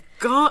simply have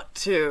got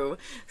to.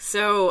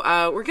 So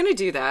we're going to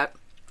do that.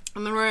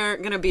 And then we're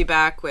going to be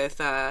back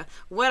with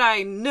what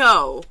I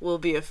know will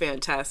be a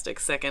fantastic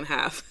second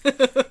half.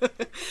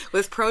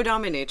 With Pro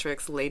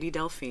Dominatrix Lady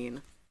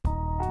Delphine.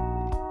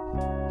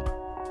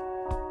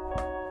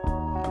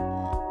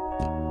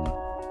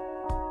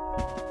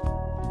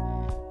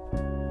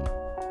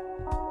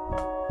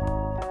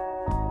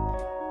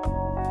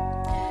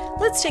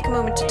 Let's take a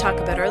moment to talk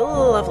about our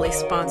lovely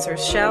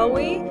sponsors, shall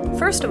we?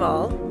 First of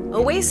all,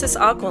 Oasis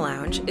Aqua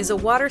Lounge is a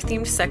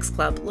water-themed sex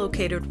club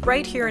located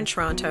right here in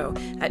Toronto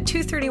at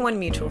 231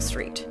 Mutual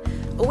Street.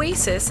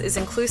 Oasis is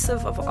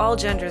inclusive of all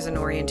genders and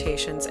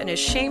orientations and is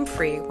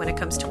shame-free when it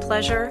comes to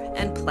pleasure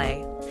and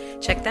play.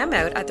 Check them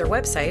out at their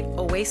website,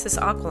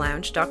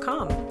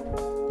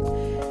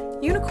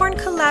 oasisaqualounge.com. Unicorn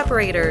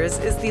Collaborators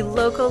is the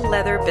local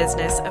leather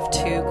business of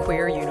two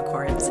queer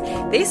unicorns.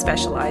 They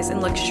specialize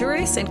in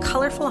luxurious and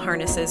colorful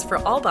harnesses for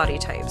all body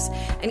types,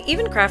 and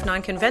even craft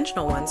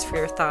non-conventional ones for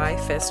your thigh,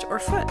 fist, or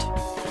foot.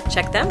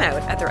 Check them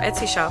out at their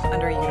Etsy shop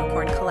under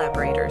Unicorn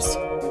Collaborators.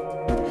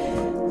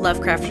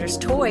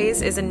 Lovecrafters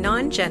Toys is a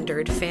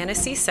non-gendered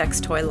fantasy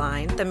sex toy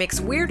line that makes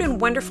weird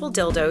and wonderful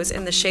dildos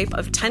in the shape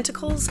of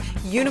tentacles,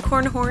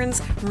 unicorn horns,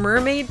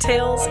 mermaid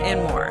tails,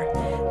 and more.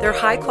 Their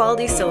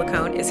high-quality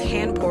silicone is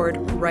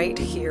hand-poured right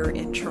here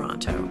in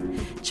Toronto.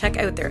 Check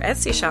out their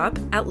Etsy shop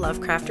at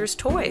Lovecrafters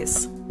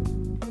Toys.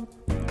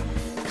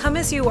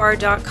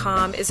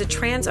 ComeAsYouAre.com is a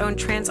trans-owned,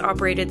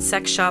 trans-operated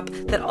sex shop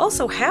that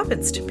also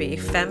happens to be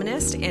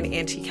feminist and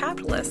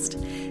anti-capitalist.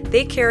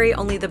 They carry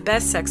only the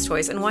best sex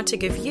toys and want to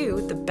give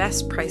you the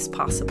best price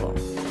possible.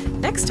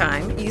 Next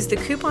time, use the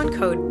coupon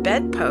code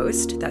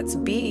BEDPOST, that's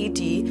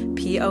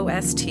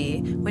BEDPOST,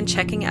 when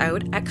checking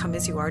out at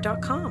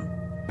ComeAsYouAre.com.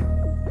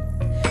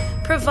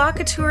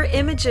 Provocateur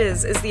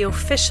Images is the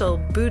official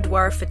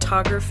boudoir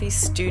photography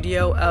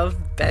studio of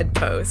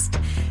Bedpost.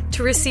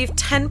 To receive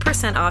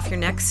 10% off your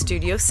next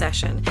studio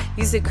session,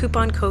 use the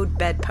coupon code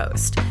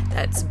BEDPOST.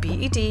 That's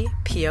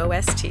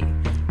BEDPOST.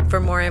 For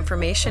more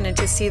information and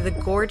to see the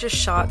gorgeous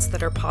shots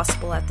that are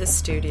possible at this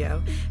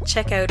studio,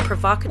 check out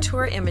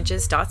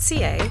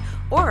provocateurs.ca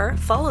or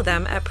follow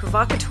them at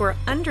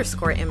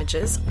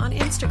provocateur_images on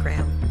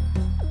Instagram.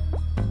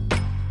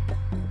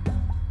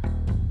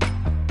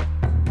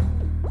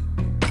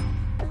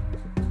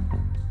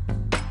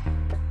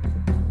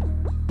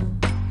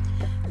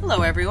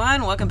 Hello,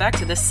 everyone. Welcome back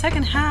to the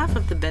second half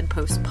of the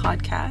Bedpost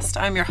podcast.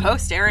 I'm your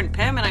host, Erin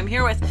Pym, and I'm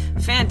here with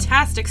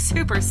fantastic,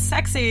 super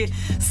sexy,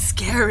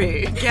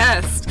 scary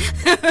guest,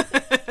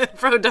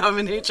 pro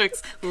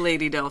dominatrix,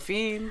 Lady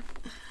Delphine.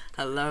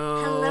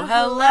 Hello.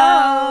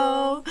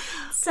 Hello.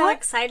 So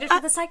excited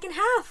for the second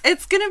half.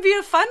 It's going to be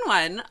a fun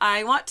one.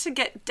 I want to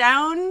get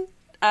down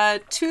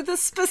to the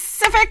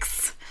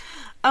specifics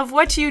of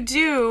what you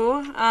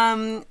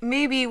do.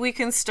 Maybe we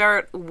can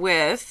start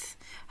with...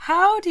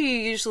 How do you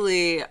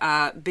usually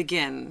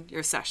begin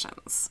your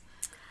sessions?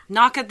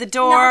 Knock at the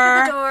door,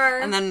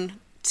 and then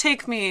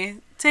take me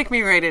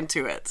right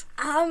into it.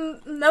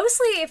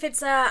 Mostly if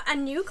it's a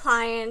new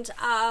client,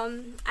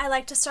 I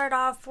like to start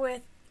off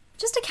with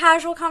just a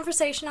casual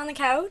conversation on the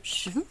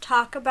couch,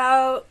 talk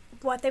about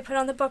what they put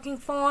on the booking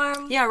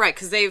form. Yeah, right,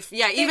 because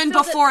even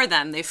before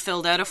then, they've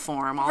filled out a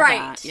form, all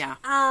that. Yeah.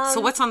 So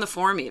what's on the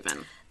form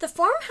even? The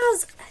form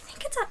has, I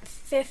think it's at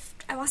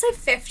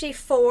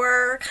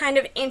 54 kind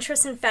of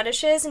interests and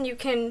fetishes, and you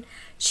can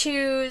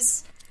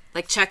choose...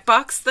 Like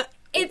checkbox?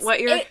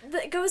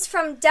 It goes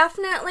from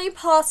definitely,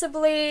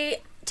 possibly,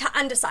 to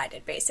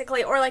undecided,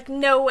 basically, or like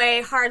no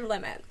way, hard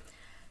limit.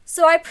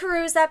 So I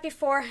peruse that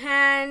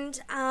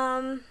beforehand.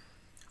 I'll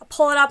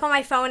pull it up on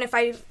my phone if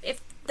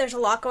there's a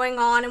lot going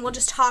on, and we'll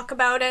just talk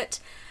about it,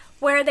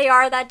 where they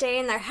are that day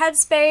in their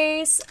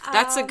headspace.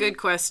 That's a good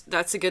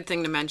That's a good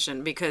thing to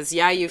mention because,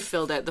 you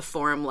filled out the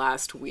form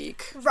last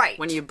week. Right.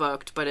 When you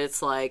booked, but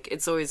it's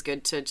always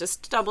good to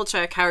just double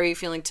check. How are you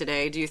feeling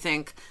today? Do you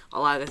think a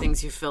lot of the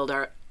things you filled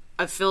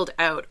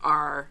out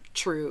are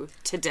true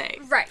today?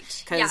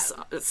 Right. Because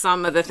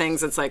some of the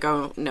things it's like,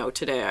 oh, no,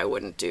 today I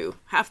wouldn't do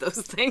half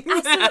those things.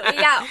 Absolutely,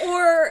 yeah.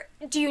 Or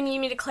do you need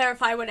me to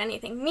clarify what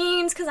anything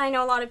means? Because I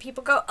know a lot of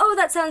people go, oh,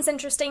 that sounds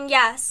interesting,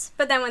 yes.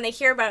 But then when they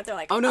hear about it, they're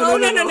like, no.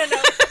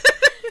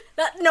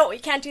 No,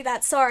 you can't do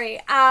that, sorry.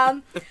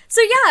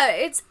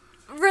 It's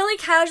really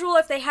casual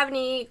if they have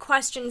any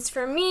questions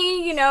for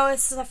me.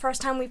 This is the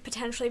first time we've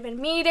potentially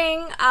been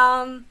meeting.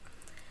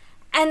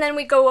 And then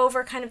we go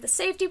over kind of the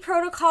safety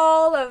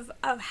protocol of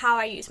how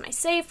I use my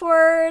safe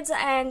words.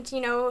 And,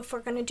 if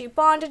we're going to do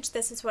bondage,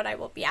 this is what I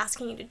will be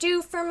asking you to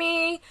do for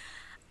me.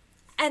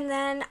 And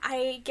then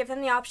I give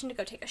them the option to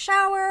go take a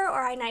shower,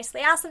 or I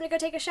nicely ask them to go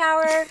take a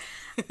shower.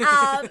 And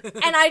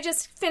I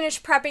just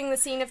finish prepping the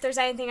scene if there's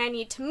anything I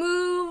need to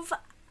move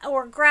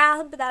or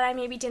grab that I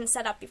maybe didn't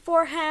set up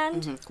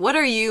beforehand. Mm-hmm. What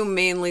are you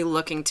mainly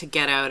looking to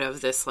get out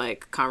of this,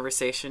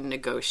 conversation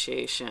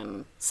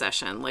negotiation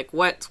session?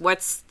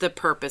 What's the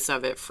purpose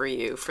of it for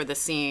you, for the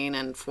scene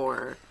and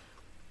for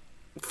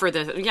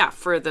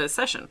the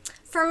session?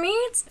 For me,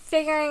 it's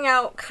figuring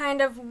out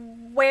kind of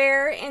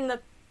where in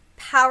the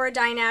power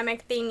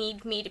dynamic they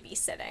need me to be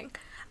sitting.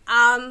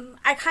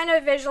 I kind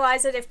of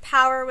visualize it if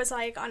power was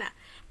on a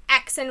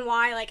X and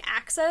Y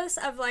axis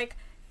of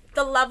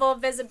the level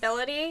of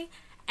visibility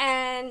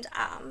and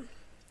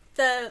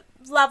the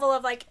level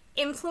of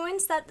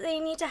influence that they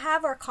need to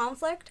have or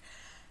conflict.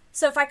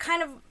 So if I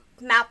kind of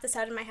map this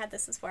out in my head,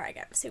 this is where I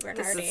get super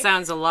nerdy. This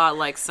sounds a lot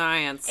like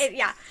science.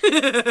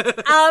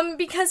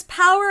 Because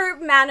power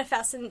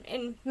manifests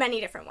in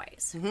many different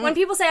ways. Mm-hmm. When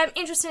people say, I'm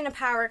interested in a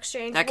power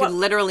exchange... That could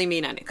literally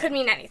mean anything. Could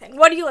mean anything.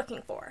 What are you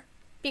looking for?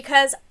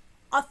 Because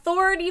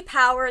authority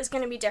power is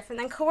going to be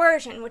different than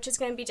coercion, which is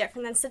going to be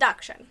different than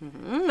seduction.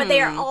 Mm-hmm. But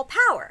they are all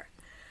power.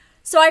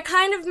 So I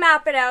kind of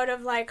map it out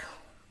of,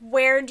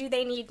 where do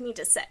they need me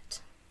to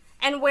sit?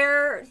 and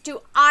where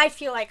do I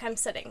feel like I'm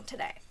sitting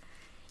today?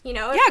 You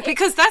know? Yeah,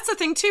 because that's the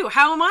thing, too.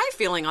 How am I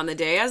feeling on the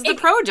day as the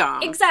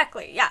pro-dom?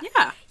 Exactly, yeah.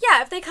 Yeah.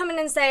 Yeah, if they come in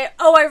and say,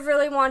 oh, I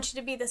really want you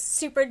to be this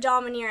super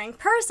domineering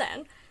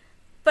person,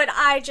 but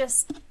I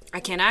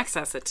can't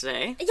access it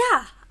today.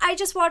 Yeah, I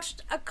just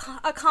watched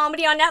a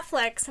comedy on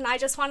Netflix and I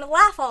just want to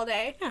laugh all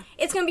day. Yeah.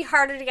 It's going to be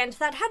harder to get into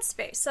that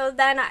headspace. So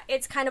then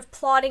it's kind of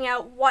plotting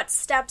out what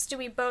steps do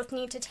we both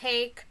need to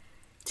take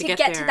to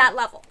get to that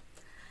level.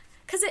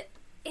 Because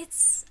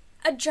it's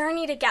a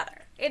journey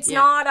together. It's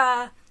not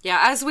a... Yeah,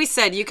 as we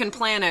said, you can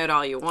plan out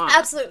all you want.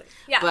 Absolutely,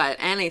 yeah. But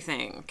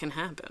anything can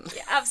happen.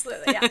 Yeah,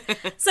 absolutely, yeah.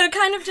 So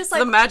kind of just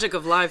like... the magic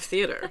of live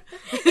theater.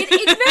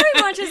 It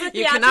very much is a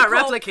you cannot theatrical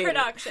replicate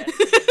production.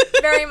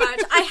 Very much.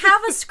 I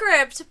have a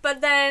script, but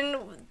then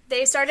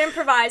they start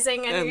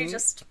improvising and you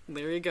just...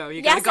 There you go.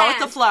 You gotta go with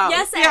the flow.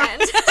 Yes,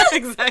 and.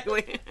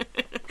 Exactly.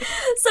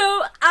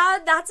 So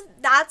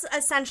that's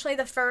essentially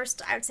the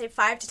first, I would say,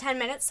 5 to 10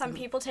 minutes. Some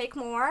people take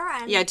more.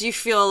 And yeah, do you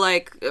feel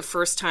like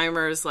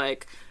first-timers,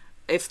 like...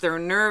 if they're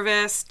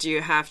nervous, do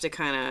you have to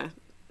kind of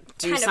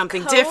do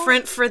something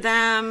different for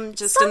them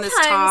just sometimes, in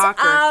this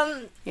talk?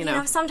 Or, you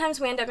know, sometimes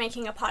we end up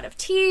making a pot of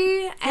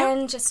tea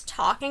and just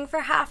talking for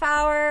a half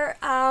hour.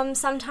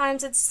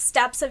 Sometimes it's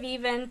steps of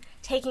even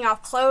taking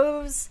off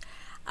clothes,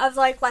 of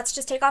like, let's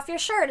just take off your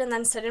shirt and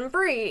then sit and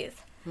breathe.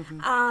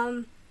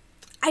 Mm-hmm.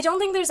 I don't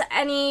think there's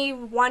any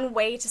one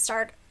way to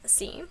start a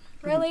scene,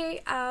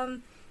 really.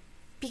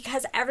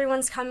 Because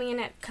everyone's coming in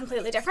at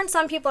completely different.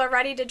 Some people are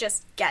ready to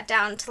just get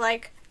down to,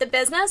 like, the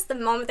business the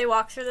moment they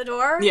walk through the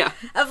door. Yeah.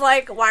 Of,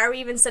 like, why are we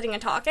even sitting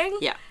and talking?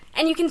 Yeah.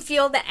 And you can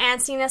feel the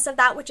antsiness of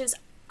that, which is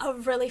a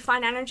really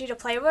fun energy to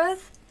play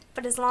with.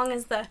 But as long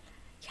as you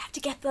have to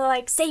get the,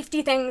 like,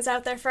 safety things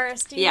out there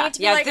first. You need to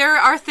be like, there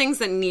are things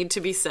that need to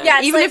be said.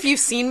 Yeah, even like, if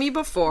you've seen me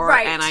before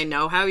and I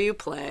know how you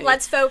play.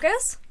 Let's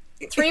focus.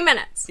 3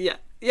 minutes. Yeah.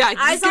 Yeah,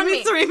 eyes just give on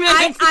me 3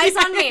 minutes. Eyes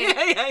on me.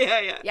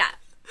 Yeah.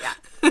 Yeah.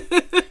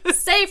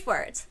 Safe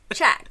words,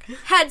 check.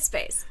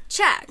 Headspace,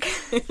 check.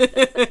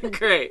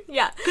 Great.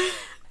 Yeah.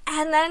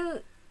 And then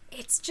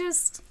it's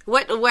just...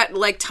 What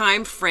like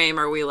time frame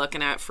are we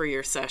looking at for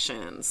your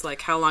sessions?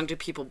 Like, how long do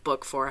people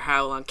book for?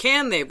 How long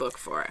can they book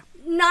for?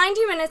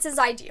 90 minutes is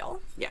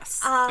ideal.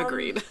 Yes,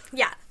 agreed.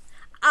 Yeah.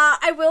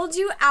 I will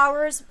do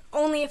hours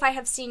only if I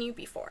have seen you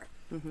before.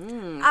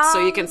 Mm-hmm.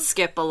 So you can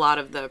skip a lot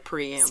of the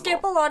preamble.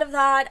 Skip a lot of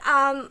that.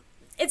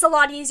 It's a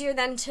lot easier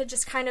than to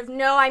just kind of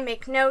know. I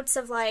make notes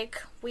of,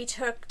 like, we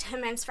took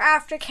 10 minutes for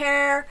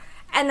aftercare,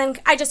 and then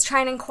I just try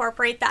and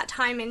incorporate that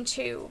time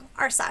into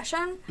our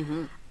session.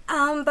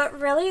 Mm-hmm. But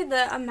really,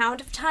 the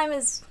amount of time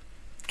is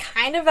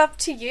kind of up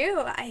to you.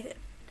 I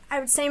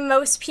would say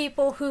most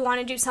people who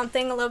want to do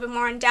something a little bit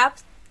more in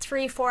depth,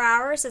 3-4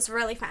 hours is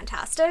really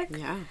fantastic.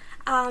 Yeah.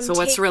 So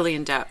what's really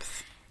in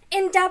depth?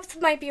 In depth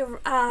might be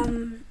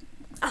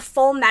a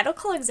full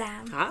medical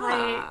exam.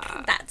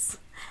 Like,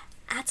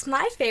 that's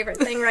my favorite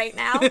thing right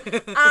now.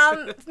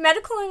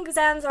 Medical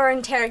exams or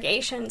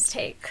interrogations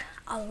take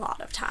a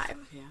lot of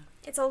time. Yeah.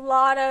 It's a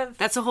lot of...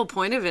 That's the whole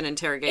point of an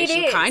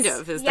interrogation, kind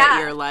of, is yeah, that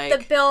you're like...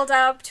 the build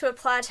up to a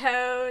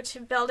plateau to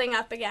building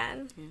up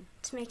again. Yeah.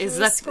 To make you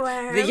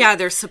square. Yeah,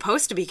 they're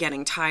supposed to be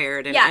getting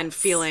tired and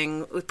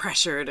feeling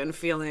pressured and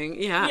feeling...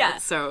 Yeah.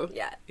 So...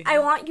 Yeah. I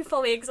want you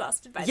fully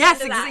exhausted by the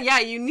end of that. Yeah,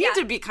 you need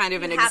to be kind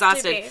of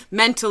exhausted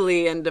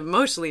mentally and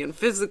emotionally and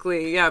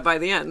physically, by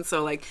the end.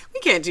 So, like, we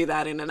can't do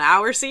that in an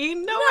hour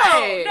scene. No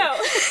way. No.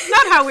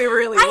 Not how we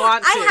really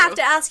want to. I have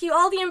to ask you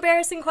all the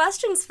embarrassing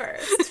questions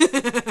first.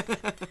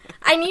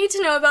 I need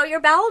to know about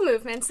your bowel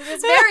movements. It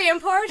is very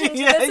important.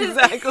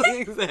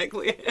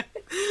 Exactly.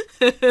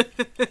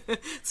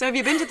 So have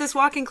you been to this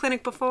walk-in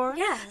clinic before?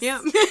 Yes. Yeah.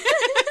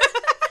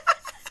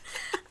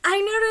 I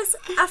notice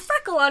a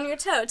freckle on your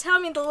toe. Tell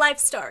me the life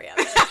story of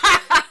it.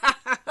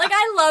 Like,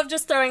 I love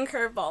just throwing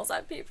curveballs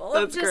at people.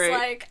 That's just great.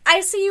 Like,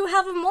 I see you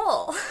have a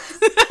mole.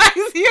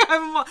 I see you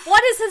have a mole.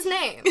 What is his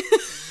name?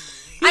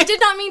 I did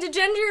not mean to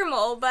gender your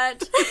mole,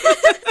 but...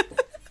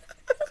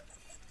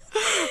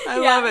 I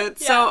love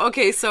it.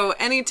 Yeah. So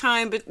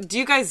anytime, but do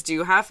you guys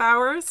do half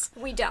hours?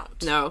 We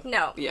don't. No?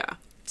 No. Yeah.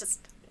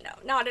 No,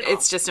 not at all.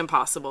 It's just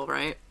impossible,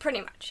 right?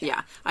 Pretty much,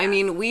 yeah. I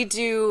mean, we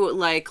do,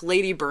 like,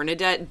 Lady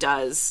Bernadette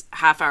does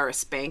half-hour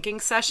spanking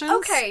sessions.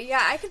 Okay,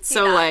 yeah, I could see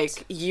that. So,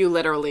 like, you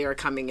literally are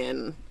coming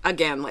in,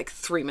 again, like,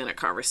 3-minute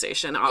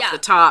conversation off the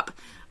top,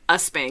 a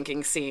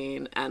spanking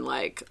scene, and,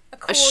 like,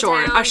 a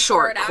short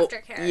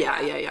aftercare.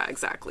 Yeah,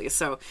 exactly.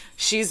 So,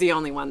 she's the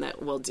only one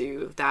that will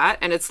do that,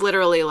 and it's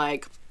literally,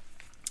 like,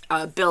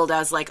 billed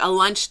as like a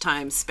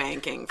lunchtime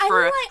spanking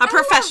for a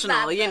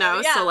professional, that, you know?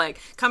 Yeah. So like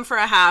come for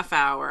a half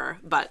hour,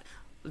 but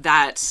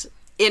that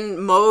in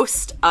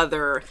most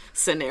other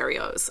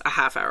scenarios, a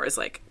half hour is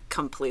like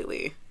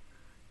completely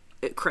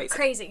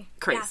crazy.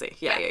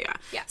 Yeah.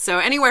 So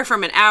anywhere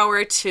from an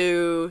hour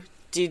to,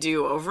 do you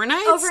do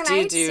overnights? Do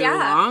you do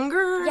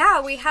longer?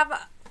 Yeah, we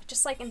have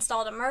just like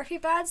installed a Murphy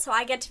bed, so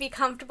I get to be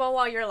comfortable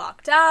while you're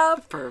locked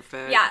up.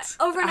 Perfect. Yeah,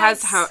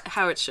 overnights.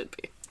 How it should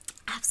be.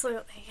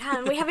 Absolutely, yeah.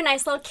 And we have a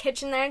nice little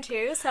kitchen there,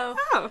 too, so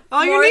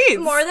all your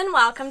needs. More than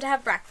welcome to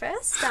have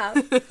breakfast.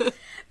 But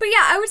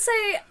yeah, I would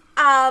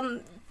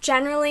say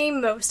generally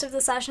most of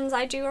the sessions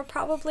I do are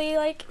probably,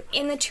 like,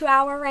 in the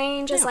 2-hour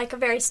range is, like, a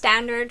very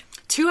standard.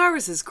 2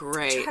 hours is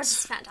great. 2 hours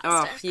is fantastic.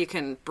 Oh, you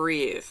can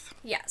breathe.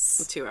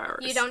 Yes. 2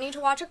 hours. You don't need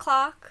to watch a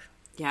clock.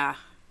 Yeah.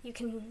 You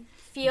can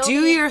feel do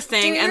your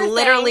thing, and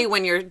literally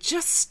when you're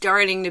just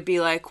starting to be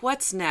like,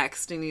 what's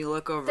next? And you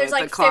look over at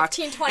the clock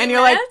 15, 20 and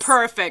you're minutes. Like,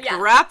 perfect. Yeah.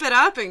 Wrap it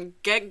up and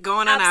get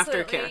going on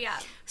aftercare. Yeah.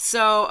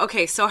 So,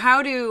 okay, so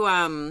how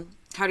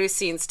do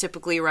scenes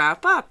typically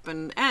wrap up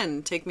and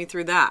end? Take me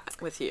through that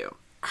with you.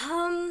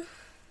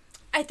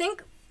 I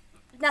think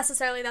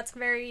necessarily that's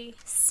very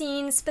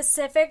scene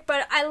specific,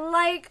 but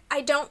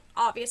I don't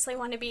obviously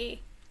want to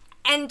be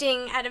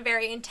ending at a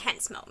very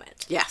intense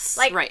moment. Yes,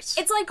 like, right.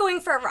 It's like going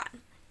for a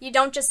run. You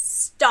don't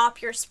just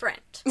stop your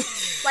sprint.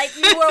 Like,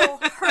 you will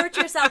hurt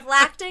yourself.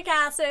 Lactic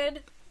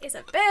acid is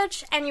a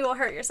bitch, and you will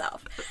hurt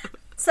yourself.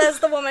 Says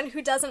the woman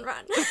who doesn't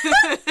run.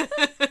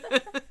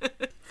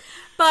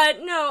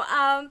 But no,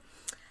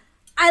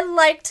 I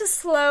like to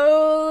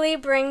slowly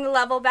bring the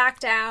level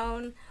back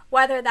down,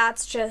 whether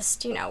that's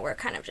just, we're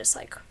kind of just,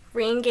 like,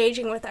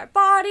 re-engaging with our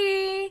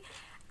body.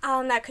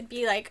 That could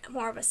be, like,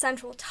 more of a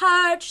sensual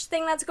touch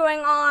thing that's going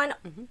on.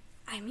 Mm-hmm.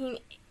 I mean,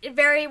 it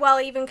very well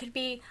even could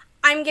be,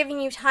 I'm giving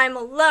you time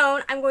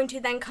alone. I'm going to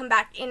then come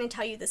back in and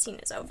tell you the scene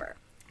is over.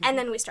 Mm-hmm. And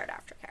then we start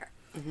aftercare.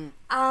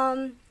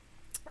 Mm-hmm.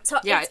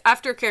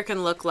 Aftercare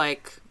can look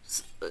like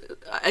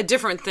a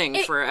different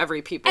thing for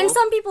every people. And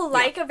some people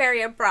like a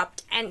very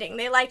abrupt ending.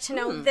 They like to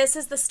know this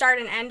is the start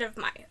and end of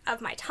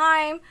my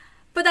time.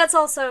 But that's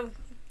also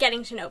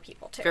getting to know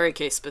people, too. Very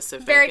case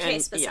specific. Very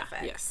case specific.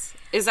 Yeah, yes.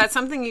 Is that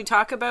something you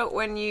talk about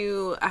when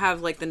you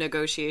have, like, the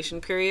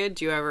negotiation period?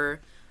 Do you ever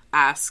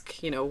ask,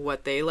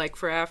 what they like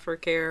for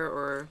aftercare,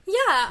 or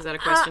is that a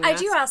question I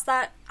do ask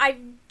that. I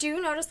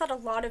do notice that a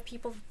lot of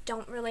people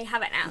don't really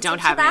have an answer Don't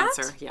have an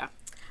answer, yeah.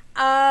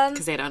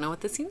 Because they don't know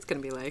what the scene's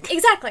going to be like.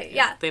 Exactly,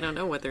 yeah. They don't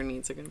know what their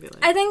needs are going to be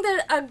like. I think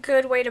that a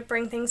good way to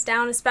bring things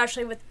down,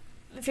 especially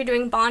if you're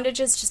doing bondage,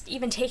 is just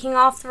even taking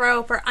off the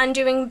rope or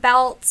undoing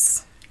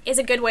belts is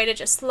a good way to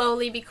just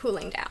slowly be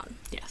cooling down.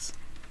 Yes.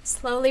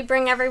 Slowly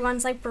bring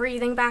everyone's, like,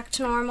 breathing back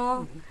to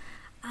normal.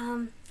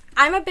 Mm-hmm.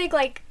 I'm a big,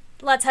 like,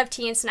 let's have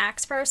tea and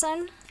snacks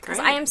person, because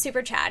I am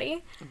super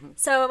chatty. Mm-hmm.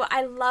 So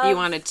I love... You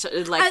want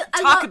to,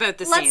 talk about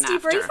the scene after.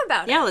 Let's debrief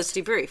about it. Yeah, let's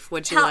debrief.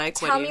 What'd you like?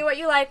 Tell me what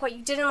you like, what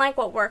you didn't like,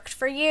 what worked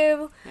for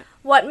you,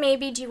 what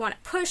maybe do you want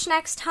to push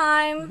next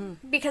time,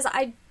 because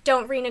I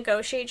don't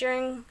renegotiate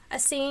during a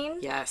scene.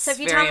 Yes, so if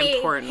you very tell me,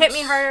 important. hit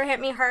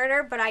me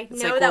harder, but I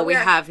know that we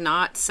have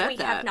not said that.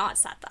 We have not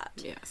said that.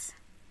 Yes.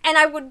 And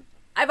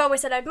I've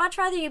always said I'd much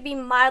rather you be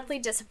mildly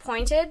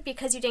disappointed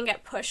because you didn't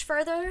get pushed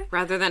further.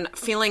 Rather than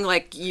feeling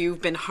like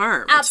you've been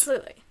harmed.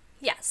 Absolutely.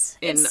 Yes.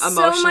 It's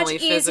so much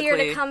easier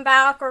to come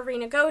back or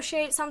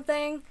renegotiate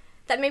something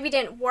that maybe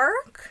didn't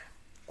work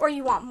or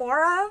you want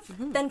more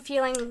of than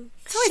feeling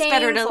it's always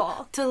shameful.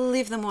 Better to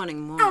leave them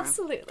wanting more.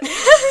 Absolutely.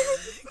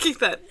 Keep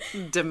that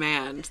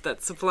demand,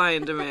 that supply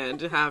and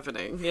demand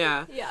happening.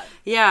 Yeah. Yeah.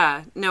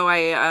 Yeah.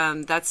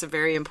 No, that's a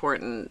very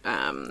important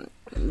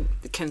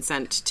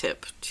consent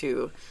tip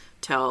to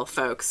tell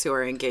folks who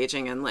are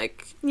engaging in,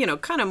 like,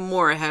 kind of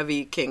more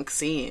heavy kink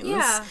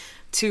scenes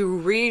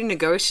to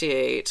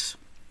renegotiate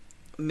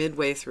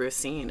midway through a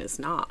scene is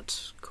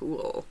not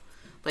cool.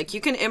 Like,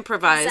 you can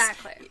improvise.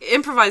 Exactly.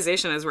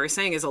 Improvisation, as we're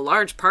saying, is a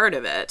large part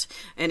of it,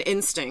 and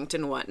instinct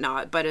and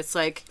whatnot. But it's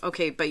like,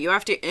 okay, but you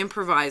have to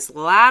improvise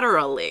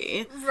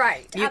laterally.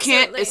 Right. You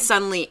can't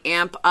suddenly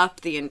amp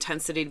up the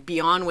intensity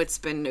beyond what's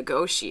been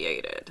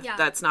negotiated. Yeah.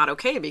 That's not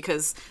okay,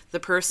 because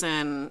the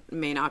person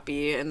may not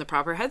be in the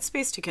proper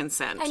headspace to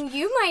consent. And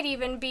you might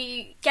even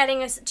be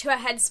getting us to a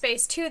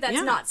headspace, too,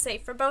 that's not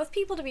safe for both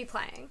people to be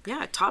playing.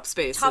 Yeah, top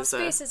space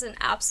is an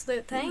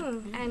absolute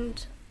thing,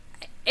 and...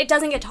 It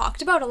doesn't get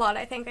talked about a lot,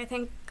 I think. I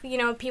think,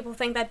 people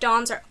think that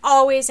doms are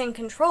always in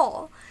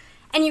control.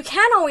 And you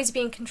can always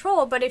be in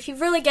control, but if you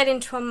really get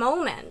into a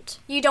moment,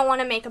 you don't want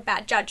to make a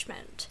bad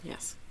judgment.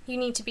 Yes. You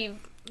need to be...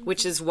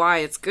 Which is why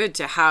it's good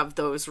to have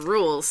those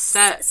rules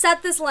set.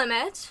 Set this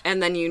limit.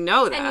 And then you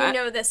know that. And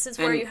you know this is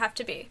where you have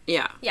to be.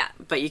 Yeah. Yeah.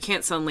 But you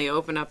can't suddenly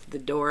open up the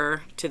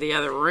door to the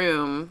other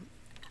room.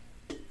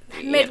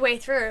 Midway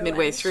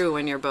through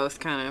when you're both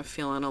kind of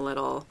feeling a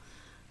little...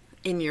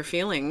 in your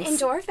feelings.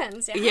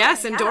 Endorphins, yeah.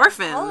 Yes,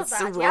 endorphins. All of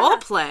that, role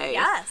play.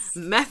 Yes.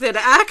 Method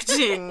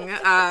acting.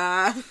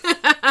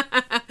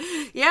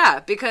 Yeah,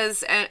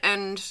 because,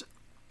 and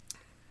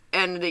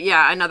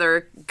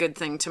another good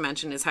thing to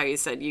mention is how you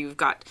said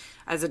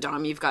as a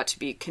dom, you've got to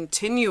be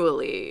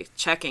continually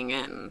checking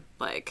in,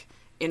 like,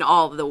 in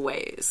all the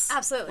ways.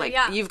 Absolutely,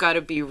 like, you've got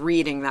to be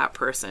reading that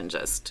person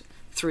just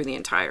through the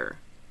entire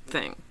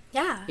thing.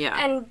 Yeah. Yeah.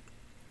 And...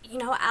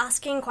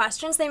 asking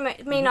questions, they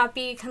may not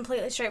be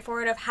completely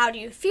straightforward of how do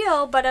you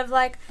feel, but of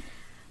like,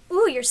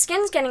 ooh, your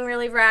skin's getting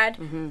really red.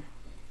 Mm-hmm.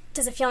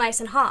 Does it feel nice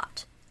and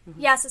hot?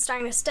 Mm-hmm. Yes, it's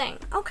starting to sting.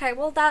 Okay,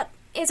 well, that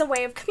is a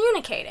way of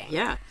communicating.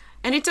 Yeah.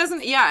 And it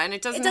doesn't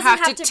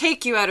have to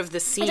take you out of the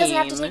scene. It doesn't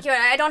have to take you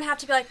out. I don't have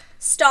to be like,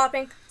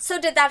 stopping. So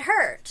did that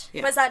hurt?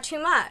 Yeah. Was that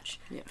too much?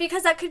 Yeah.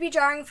 Because that could be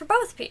jarring for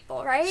both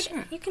people, right?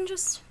 Sure. You can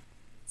just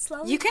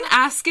slowly... You can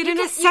ask it in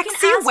a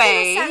sexy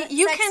way.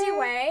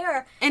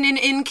 Or in an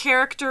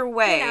in-character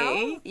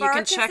way. You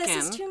can check in.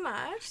 This is too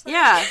much.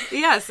 Yeah,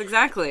 yes,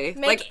 exactly.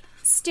 Make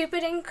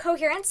stupid,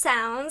 incoherent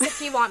sounds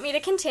if you want me to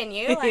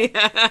continue.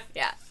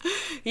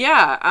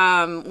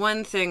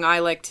 One thing I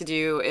like to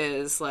do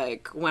is,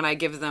 like, when I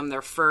give them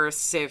their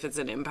first, say if it's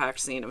an impact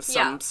scene of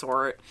some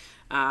sort,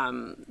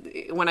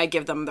 when I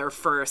give them their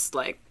first,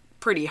 like,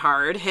 pretty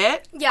hard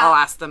hit, I'll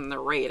ask them to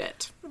rate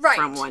it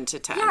from 1 to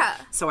 10. Yeah.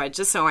 So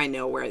I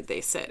know where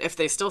they sit. If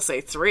they still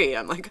say 3,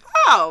 I'm like,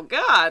 oh,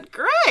 God,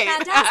 great.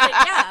 Fantastic,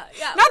 yeah.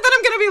 Not that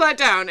I'm going to be let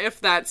down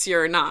if that's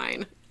your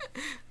 9.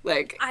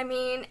 Like, I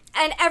mean,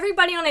 and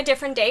everybody on a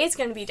different day is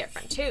going to be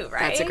different too, right?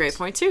 That's a great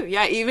point too.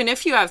 Yeah, even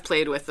if you have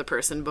played with the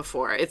person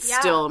before, it's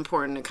still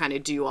important to kind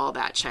of do all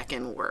that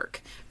check-in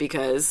work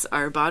because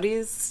our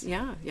bodies,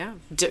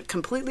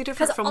 completely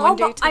different from one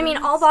day to the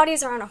next. All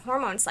bodies are on a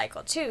hormone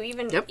cycle too.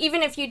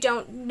 Even if you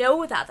don't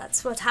know that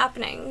that's what's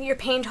happening, your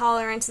pain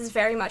tolerance is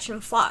very much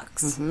in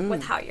flux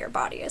with how your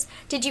body is.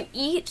 Did you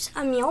eat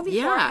a meal beforehand?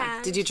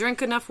 Yeah. Did you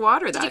drink enough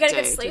water that day? Did you get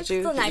a good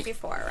sleep the night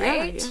before,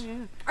 right?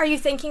 Yeah. Are you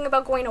thinking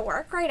about going to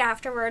work right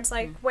afterwards?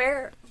 Like,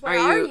 where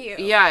are you?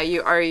 Yeah,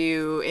 are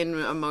you in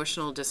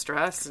emotional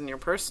distress in your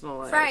personal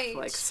life? Right.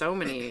 Like, so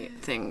many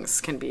things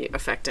can be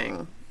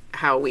affecting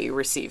how we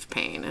receive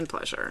pain and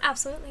pleasure.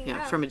 Absolutely,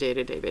 yeah. From a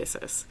day-to-day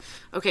basis.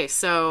 Okay,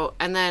 so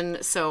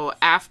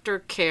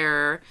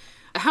aftercare,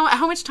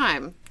 how much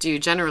time do you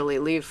generally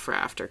leave for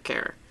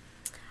aftercare?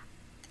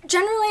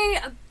 Generally,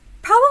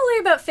 probably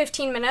about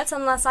 15 minutes,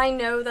 unless I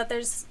know that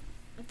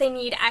they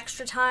need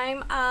extra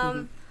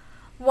time.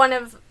 One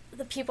of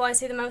the people I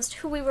see the most,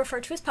 who we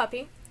refer to as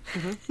Puppy.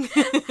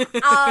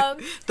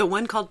 The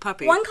one called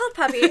Puppy.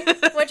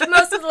 Which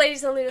most of the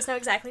ladies in the Ludus know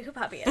exactly who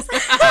Puppy is.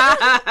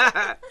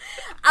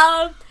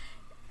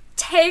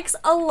 Takes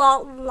a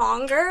lot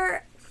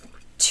longer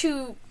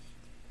to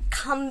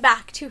come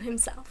back to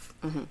himself.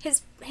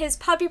 His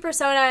puppy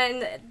persona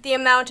and the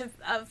amount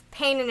of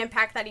pain and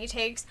impact that he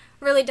takes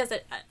really does a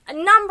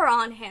number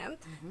on him.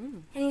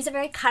 And he's a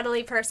very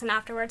cuddly person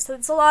afterwards. So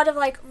it's a lot of,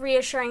 like,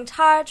 reassuring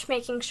touch,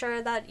 making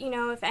sure that,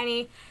 if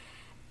any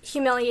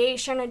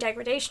humiliation or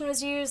degradation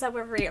was used, that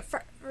we're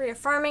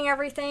reaffirming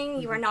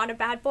everything. You are not a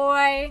bad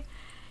boy.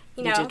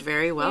 You did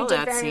very well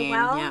that scene.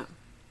 Yeah.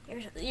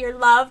 You're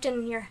loved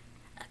and you're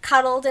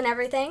cuddled and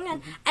everything.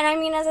 And I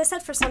mean, as I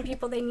said, for some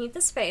people, they need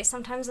the space.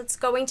 Sometimes it's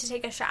going to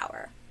take a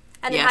shower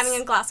and then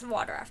having a glass of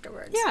water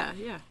afterwards. Yeah.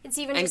 It's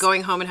even and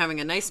going home and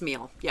having a nice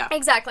meal. Yeah.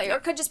 Exactly. Yeah. Or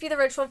it could just be the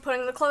ritual of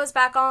putting the clothes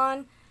back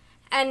on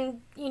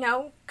and,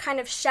 kind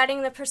of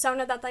shedding the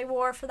persona that they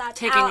wore for that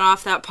Taking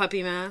off that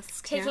puppy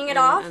mask. Taking it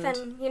off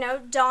and,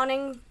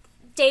 donning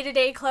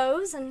day-to-day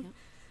clothes and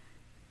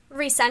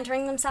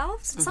recentering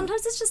themselves.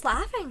 Sometimes it's just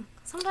laughing.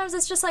 Sometimes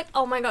it's just like,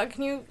 oh my God,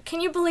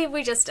 can you believe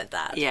we just did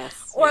that?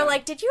 Yes. Or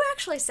like, did you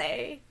actually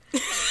say...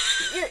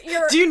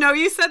 Do you know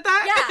you said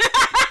that? Yeah.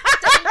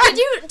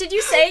 Did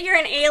you say you're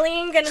an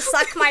alien gonna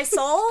suck my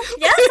soul?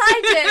 Yes,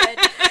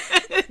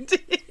 I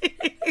did.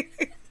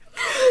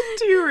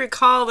 Do you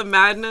recall the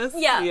madness?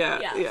 Yeah.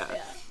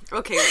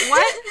 Okay,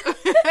 what?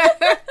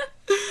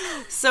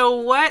 So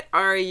what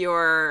are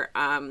your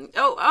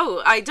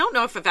I don't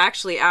know if I've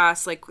actually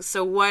asked, like,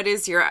 so what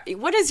is your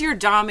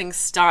doming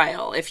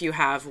style, if you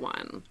have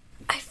one?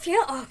 I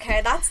feel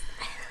that's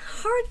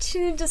hard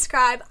to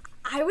describe.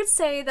 I would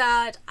say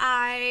that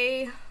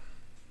I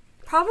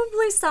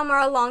probably somewhere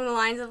along the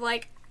lines of,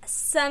 like,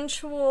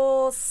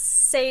 sensual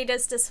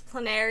sadist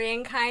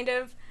disciplinarian kind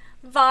of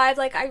vibe.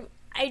 Like, I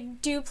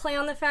do play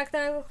on the fact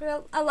that I look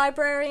like a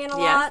librarian a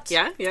lot.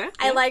 Yeah.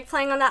 I like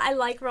playing on that. I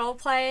like role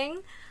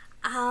playing.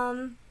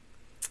 A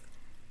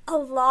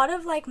lot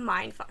of, like,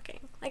 mind fucking.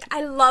 Like,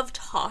 I love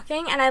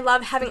talking, and I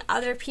love having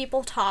other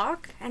people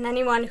talk, and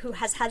anyone who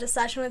has had a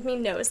session with me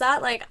knows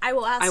that. Like, I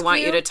will ask you... I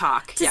want you to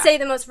talk. To say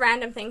the most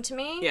random thing to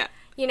me. Yeah.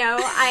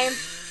 I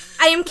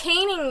am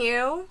caning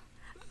you,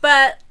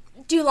 but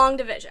do long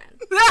division.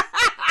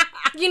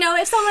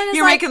 If someone is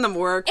You're making them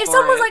work If for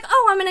someone's it. like,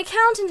 oh, I'm an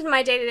accountant in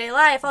my day-to-day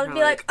life, I'll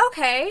be like,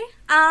 okay,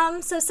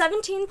 so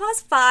 17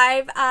 plus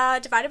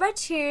 5 divided by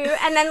 2,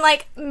 and then,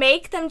 like,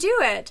 make them do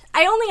it.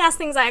 I only ask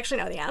things I actually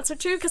know the answer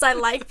to, because I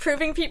like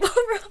proving people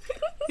wrong.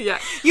 Yeah.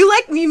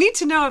 You need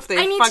to know if they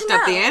fucked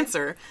up the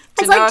answer.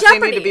 It's like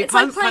Jeopardy. It's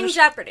like playing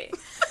Jeopardy.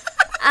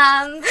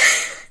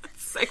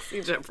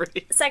 Sexy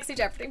Jeopardy. Sexy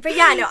Jeopardy. But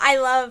yeah, no,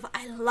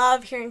 I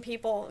love hearing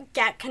people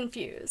get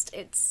confused.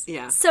 It's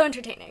so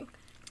entertaining.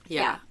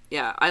 Yeah.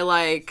 I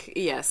like,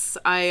 yes.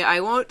 I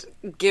won't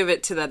give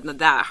it to them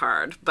that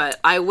hard, but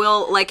I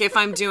will, like, if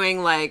I'm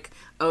doing, like,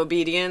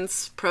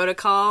 obedience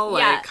protocol,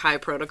 like high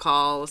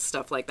protocol,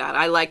 stuff like that.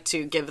 I like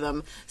to give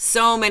them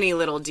so many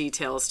little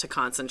details to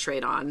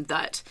concentrate on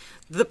that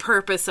the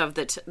purpose of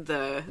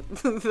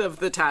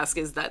the task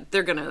is that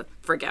they're gonna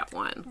forget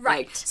one.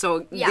 Right. Like,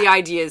 so the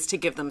idea is to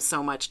give them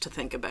so much to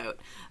think about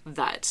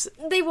that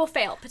they will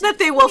fail. That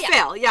they will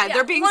fail. Yeah,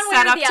 they're being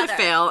set up to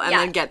fail and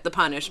then get the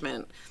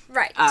punishment.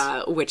 Right.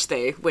 Which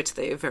they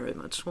very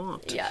much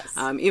want. Yes.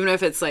 Even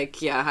if it's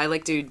like, I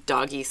like to do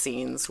doggy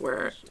scenes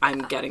where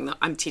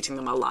I'm teaching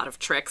them a lot of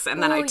tricks,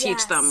 and then I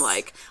teach them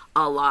like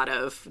a lot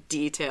of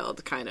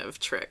detailed kind of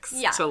tricks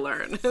to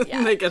learn.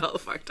 And they get all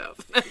fucked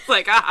up. It's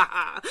like,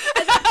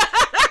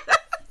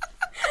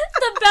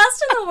 The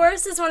best and the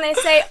worst is when they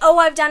say, "Oh,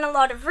 I've done a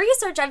lot of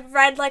research. I've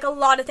read like a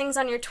lot of things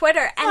on your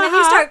Twitter," and then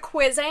you start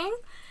quizzing.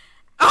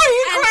 Oh,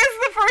 you quiz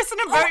the person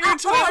about your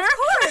Twitter?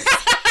 Oh, of course.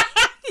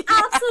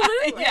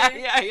 Absolutely.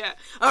 Yeah.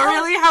 Oh,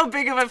 really? How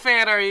big of a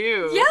fan are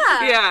you?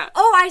 Yeah.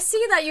 Oh, I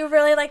see that you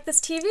really like this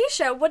TV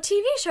show. What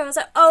TV show is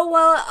it?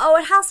 Oh,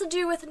 it has to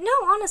do with... No,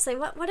 honestly,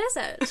 what is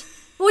it?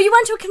 Well, you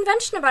went to a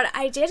convention about it.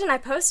 I did, and I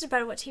posted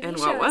about it. What TV show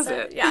is it? And what was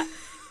it? Yeah.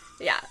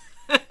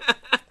 But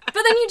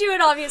then you do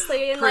it,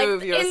 obviously, in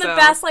Prove in yourself. the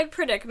best, like,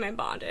 predicament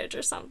bondage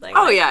or something.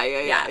 Oh, like,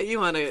 yeah. You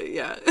want to,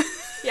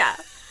 Yeah.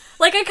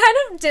 Like, I kind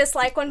of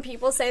dislike when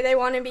people say they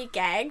want to be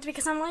gagged,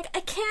 because I'm like,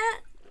 I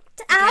can't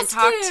ask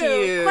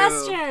you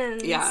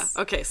questions. Yeah.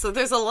 Okay. So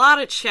there's a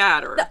lot of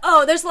chatter.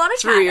 There's a lot of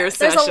chatter.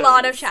 There's a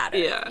lot of chatter.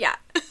 Yeah.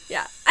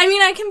 I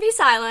mean, I can be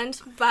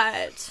silent,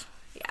 but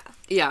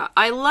yeah.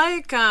 I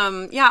like.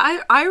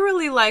 I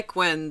really like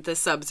when the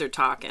subs are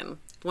talking,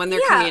 when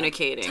they're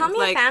communicating. Tell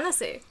me a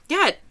fantasy.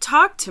 Yeah.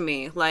 Talk to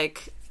me.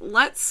 Like,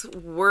 let's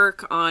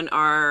work on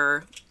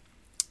our.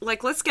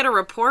 Like, let's get a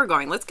rapport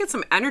going. Let's get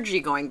some energy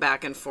going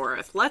back and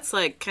forth. Let's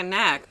like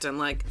connect and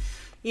like,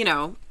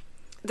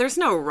 there's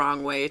no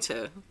wrong way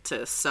to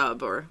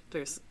sub, or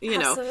there's,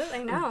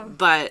 Absolutely no.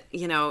 But,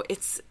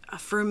 it's,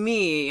 for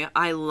me,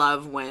 I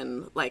love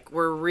when, like,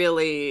 we're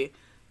really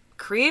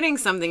creating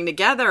something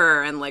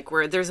together and, like,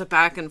 there's a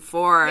back and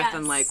forth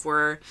and, like,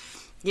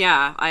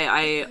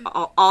 I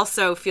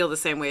also feel the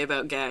same way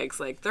about gags.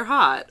 Like, they're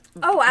hot.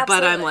 Oh, absolutely.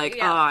 But I'm like,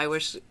 I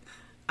wish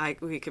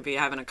we could be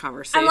having a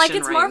conversation I'm like,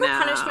 it's right more of a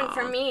now. punishment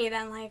for me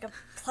than, like, a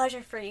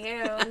pleasure for you.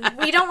 And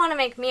we don't want to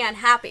make me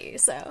unhappy,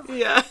 so.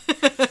 Yeah.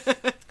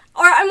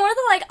 Or I'm more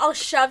the, like, I'll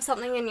shove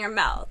something in your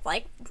mouth,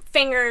 like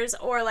fingers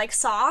or, like,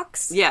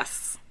 socks.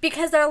 Yes.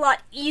 Because they're a lot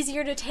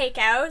easier to take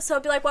out. So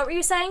I'll be like, what were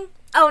you saying?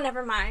 Oh,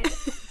 never mind.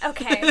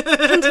 Okay.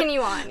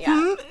 Continue on,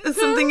 yeah.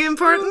 Something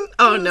important?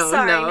 Oh, no,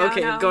 Sorry, no. Okay,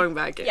 no. going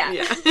back in.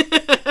 Yeah.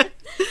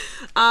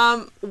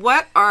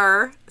 What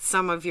are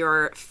some of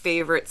your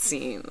favorite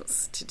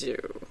scenes to do?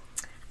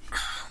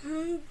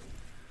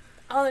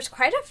 There's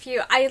quite a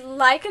few. I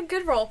like a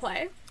good role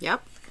play.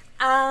 Yep.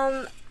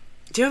 Do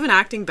you have an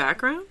acting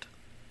background?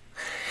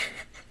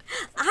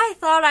 I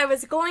thought I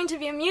was going to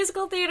be a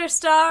musical theater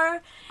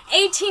star.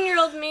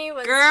 18-year-old me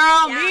was...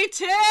 Girl, me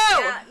too!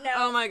 Yeah, no.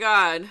 Oh my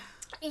god.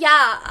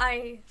 No.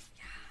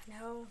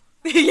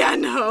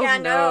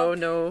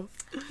 No.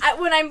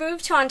 When I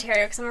moved to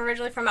Ontario, because I'm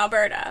originally from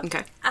Alberta,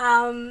 okay.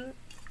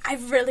 I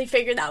really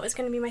figured that was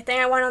going to be my thing.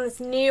 I went on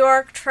this New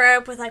York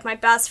trip with, like, my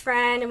best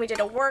friend, and we did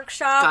a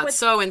workshop. Got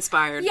so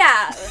inspired.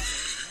 Yeah.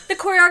 The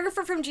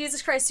choreographer from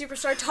Jesus Christ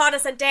Superstar taught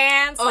us a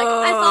dance. Like,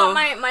 I thought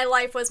my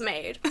life was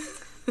made.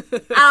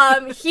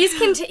 He's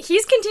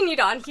continued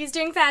on. He's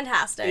doing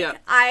fantastic. Yeah.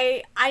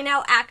 I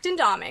now act in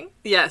doming.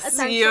 Yes,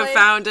 you have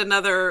found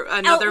another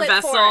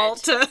vessel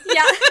to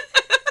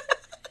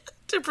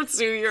to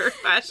pursue your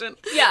passion.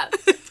 Yeah.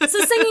 So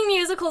singing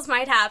musicals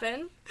might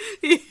happen.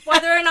 Yeah.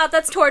 Whether or not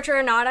that's torture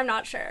or not, I'm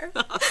not sure.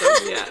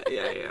 Awesome.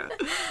 Yeah.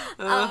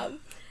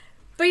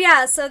 But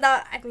yeah, so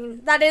that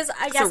is,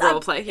 I guess, a role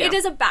play. Yeah. It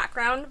is a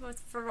background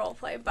for role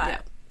play,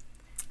 but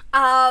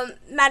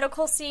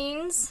medical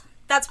scenes.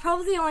 That's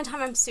probably the only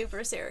time I'm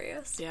super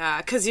serious.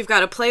 Yeah, because you've got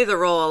to play the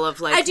role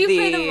of, like,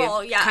 play the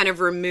role, yeah. kind of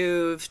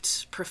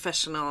removed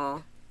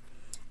professional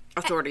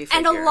authority figure.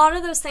 And a lot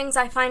of those things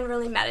I find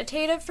really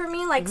meditative for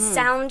me. Like,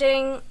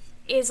 sounding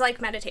is like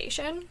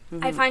meditation.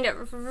 Mm-hmm. I find it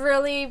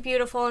really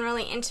beautiful and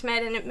really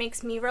intimate, and it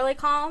makes me really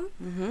calm.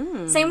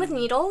 Mm-hmm. Same with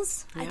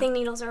needles. Yeah. I think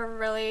needles are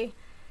really...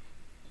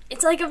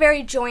 It's like a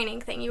very joining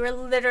thing. You are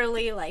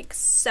literally, like,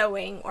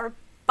 sewing or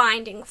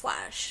binding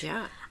flesh.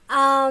 Yeah.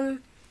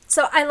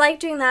 So I like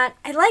doing that.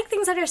 I like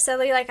things that are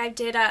silly. Like, I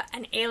did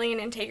an alien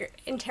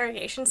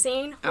interrogation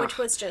scene, which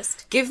was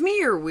just... Give me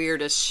your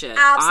weirdest shit.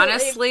 Absolutely.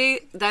 Honestly,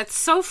 that's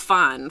so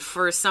fun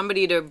for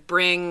somebody to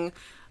bring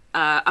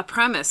a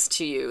premise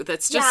to you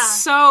that's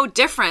just so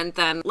different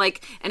than,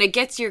 like... And it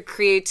gets your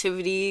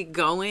creativity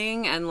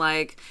going, and,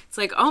 like... It's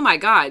like, oh my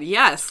god,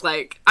 yes,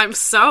 like, I'm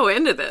so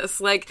into this.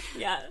 Like,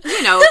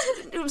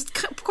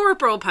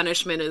 corporal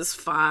punishment is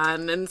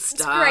fun and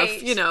stuff.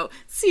 It's great.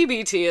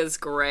 CBT is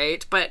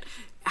great, but...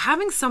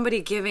 having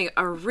somebody giving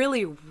a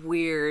really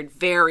weird,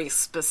 very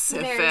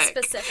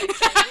specific thing,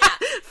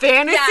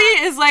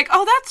 fantasy is like,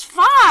 oh, that's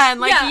fun.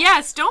 Like,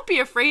 yes, don't be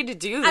afraid to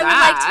do that. I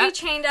would like to be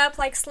chained up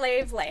like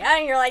Slave Leia,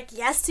 and you're like,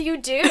 yes, you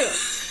do.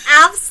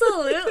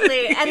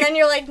 Absolutely. And then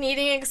you're like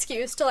needing an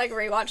excuse to like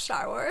rewatch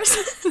Star Wars.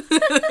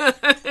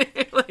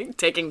 Like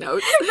taking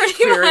notes.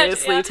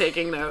 Furiously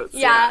taking notes.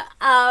 Yeah.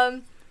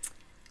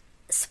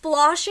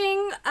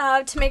 Sploshing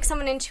to make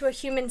someone into a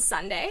human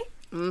sundae.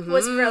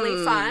 Was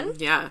really fun.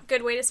 Yeah.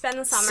 Good way to spend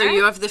the summer. So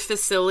you have the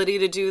facility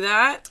to do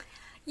that?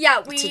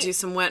 Yeah, to do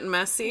some wet and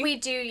messy? We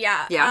do,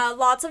 yeah. Yeah.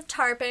 Lots of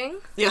tarping.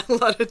 Yeah, a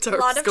lot of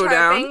tarps go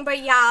down.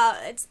 But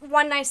yeah, it's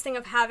one nice thing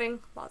of having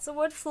lots of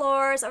wood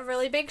floors, a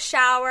really big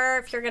shower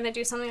if you're going to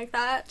do something like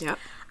that. Yeah.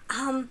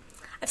 I've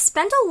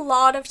spent a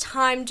lot of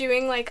time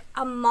doing like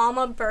a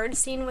mama bird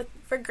scene with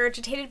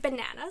regurgitated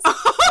bananas.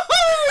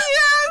 Oh,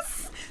 yes!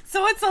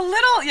 So it's a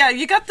little,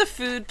 you got the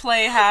food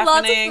play happening.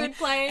 Lots of food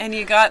play. And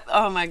you got,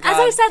 oh my God. As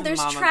I said,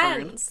 there's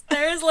trends.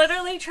 There's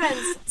literally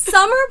trends.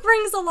 Summer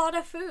brings a lot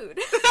of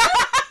food.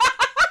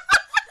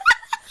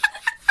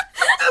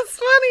 That's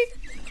funny.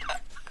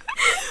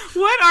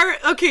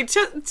 Okay,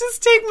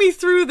 just take me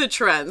through the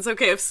trends.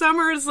 Okay, if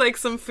summer is like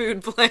some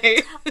food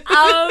play.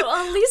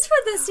 At least for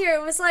this year,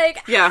 it was like...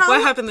 what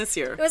happened this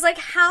year? It was like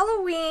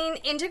Halloween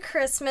into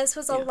Christmas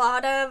was a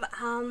lot of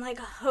like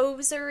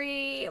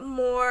hosiery,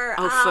 more...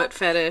 foot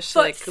fetish, foot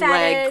like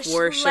fetish, leg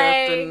worship.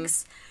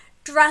 legs,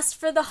 dressed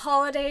for the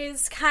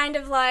holidays, kind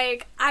of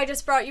like, I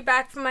just brought you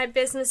back from my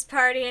business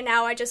party and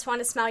now I just want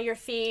to smell your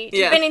feet.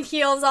 Yeah. You've been in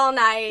heels all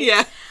night.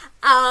 Yeah.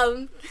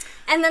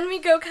 And then we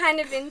go kind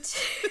of into...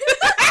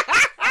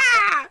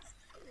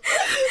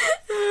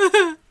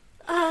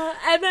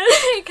 and then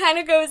it kind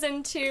of goes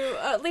into,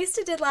 at least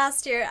it did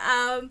last year,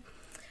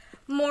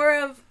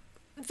 more of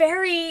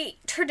very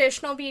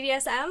traditional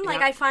BDSM.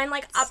 Like, I find,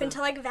 like, up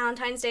until, like,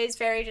 Valentine's Day is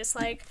very just,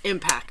 like...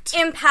 Impact.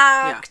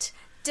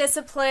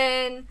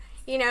 Discipline,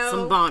 you know...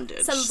 Some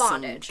bondage.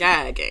 Some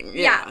gagging.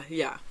 Yeah.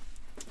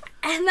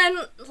 And then,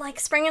 like,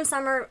 spring and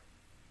summer...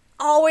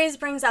 always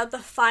brings out the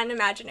fun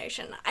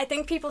imagination. I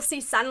think people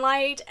see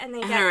sunlight and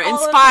they get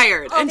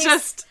inspired and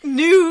just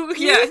new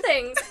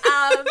things.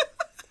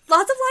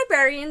 Lots of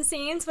librarian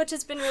scenes, which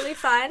has been really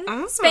fun.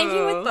 Oh.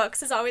 Spanking with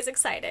books is always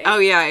exciting. Oh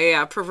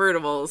yeah.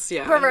 Pervertibles,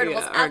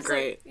 Pervertibles, are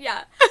great.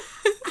 Yeah.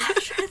 I'm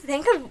trying to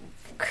think of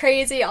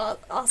crazy,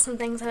 awesome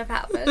things that have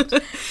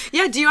happened.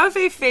 Yeah. Do you have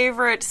a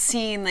favorite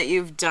scene that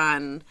you've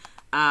done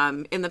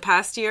in the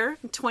past year,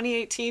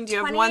 2018? Do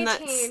you have one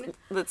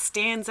that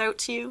stands out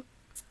to you?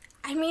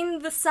 I mean,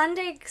 the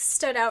sundae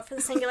stood out for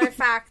the singular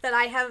fact that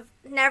I have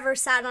never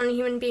sat on a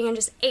human being and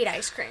just ate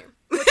ice cream,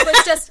 which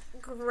was just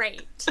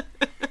great.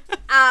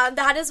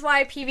 That is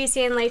why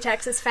PVC and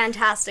latex is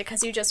fantastic,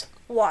 because you just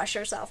wash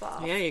yourself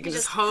off. Yeah, you can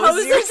just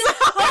hose yourself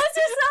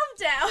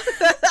down.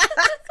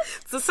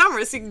 It's the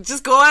summer, so you can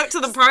just go out to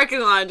the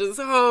parking lot and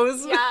just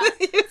hose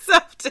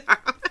yourself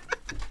down.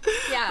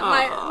 Yeah,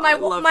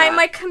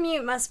 my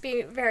commute must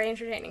be very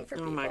entertaining for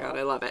people. Oh my God,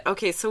 I love it.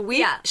 Okay, so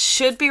we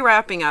should be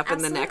wrapping up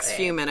in the next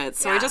few minutes,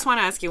 so I just want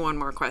to ask you one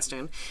more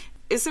question.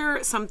 Is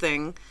there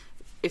something,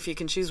 if you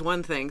can choose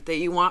one thing, that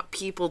you want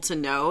people to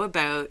know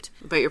about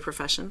your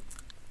profession?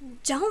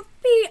 Don't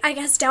be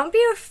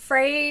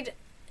afraid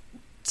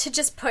to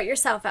just put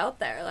yourself out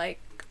there. Like,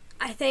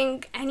 I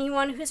think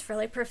anyone who's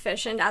really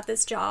proficient at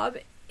this job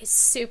is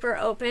super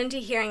open to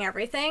hearing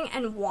everything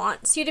and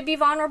wants you to be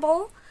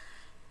vulnerable.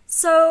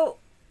 So,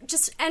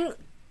 and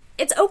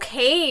it's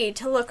okay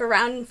to look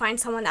around and find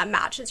someone that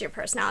matches your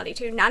personality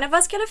too. None of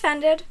us get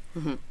offended.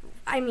 Mm-hmm.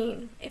 I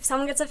mean, if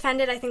someone gets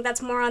offended, I think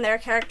that's more on their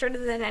character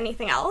than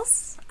anything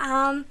else.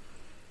 And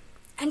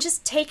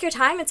just take your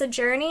time. It's a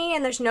journey,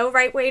 and there's no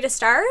right way to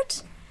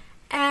start.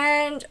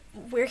 And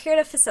we're here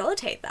to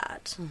facilitate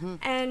that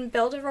and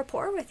build a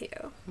rapport with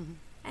you. Mm-hmm.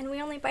 And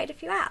we only bite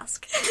if you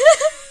ask.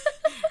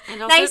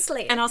 And also,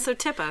 nicely. And also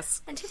tip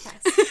us. And tip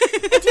us.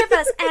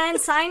 And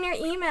sign your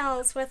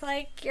emails with,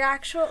 like, your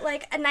actual,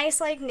 like, a nice,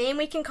 like, name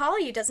we can call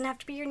you. Doesn't have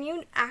to be your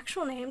new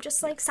actual name.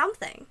 Just, like,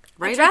 something.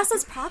 Address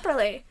us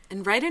properly.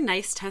 And write a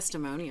nice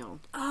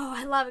testimonial. Oh,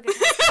 I love a good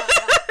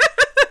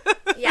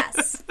testimonial.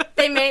 Yes.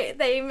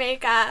 They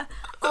make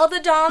all the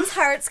Dom's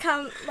hearts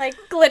come, like,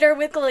 glitter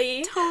with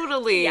glee.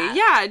 Totally.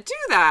 Yeah, do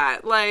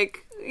that.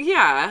 Like...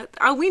 Yeah,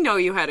 we know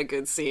you had a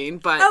good scene,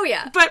 but... Oh,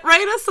 yeah. But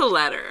write us a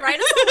letter.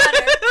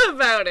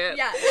 About it.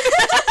 Yeah.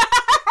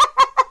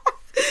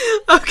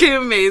 Okay,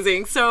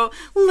 amazing. So,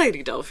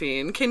 Lady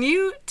Delphine, can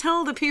you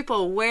tell the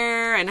people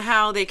where and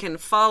how they can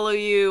follow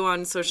you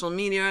on social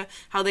media,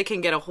 how they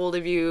can get a hold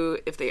of you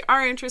if they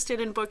are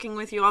interested in booking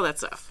with you, all that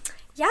stuff?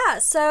 Yeah,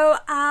 so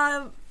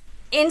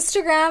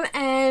Instagram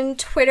and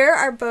Twitter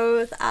are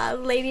both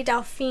Lady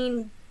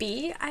Delphine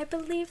B, I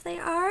believe they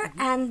are.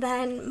 Mm-hmm. And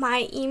then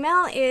my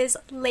email is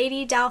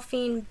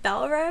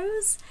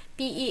LadyDelphineBelrose,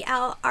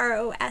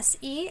 BELROSE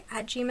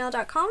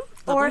 @gmail.com,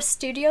 or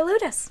Studio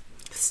Ludus.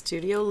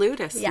 Studio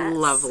Ludus. Yes.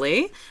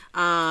 Lovely.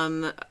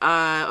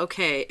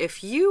 Okay,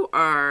 if you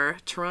are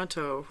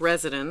Toronto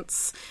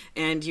residents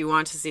and you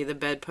want to see the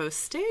Bedpost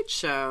stage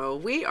show,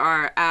 we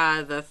are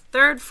the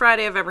third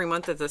Friday of every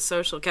month at the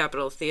Social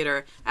Capital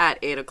Theatre at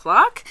 8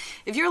 o'clock.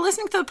 If you're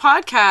listening to the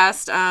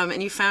podcast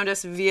and you found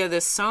us via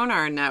the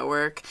Sonar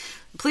Network,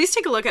 please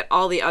take a look at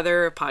all the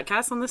other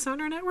podcasts on the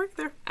Sonar Network.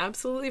 They're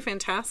absolutely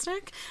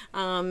fantastic.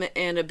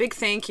 And a big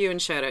thank you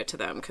and shout out to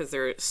them because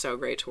they're so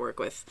great to work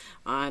with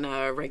on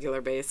a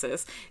regular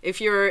basis. If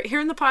you're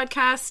hearing the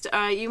podcast,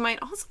 you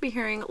might also be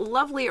hearing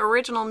lovely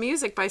original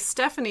music by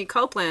Stephanie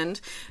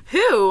Copeland,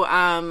 who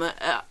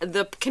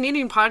the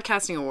Canadian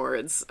Podcasting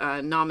Awards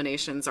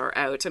nominations are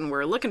out and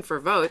we're looking for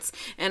votes.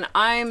 And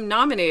I'm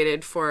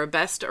nominated for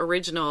Best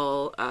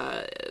Original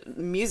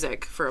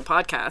Music for a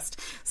Podcast.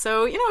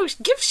 So,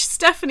 give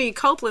Stephanie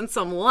Copeland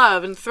some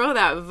love and throw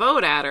that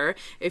vote at her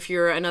if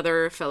you're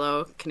another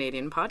fellow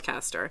Canadian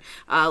podcaster.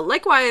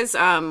 Likewise,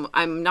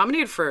 I'm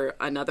nominated for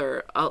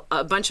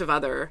a bunch of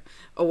other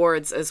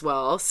awards as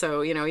well.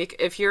 So,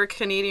 if you're a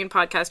Canadian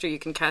podcaster, you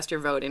can cast your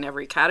vote in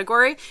every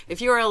category.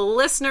 If you're a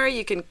listener,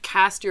 you can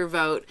cast your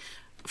vote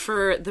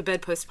for the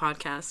Bedpost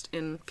podcast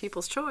in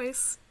People's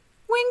Choice.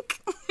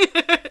 Wink.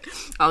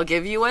 I'll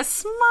give you a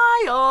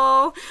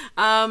smile.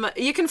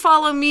 You can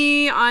follow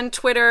me on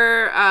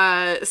Twitter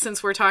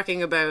since we're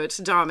talking about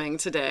doming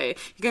today.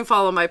 You can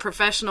follow my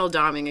professional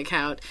doming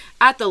account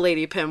at the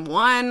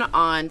LadyPim1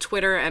 on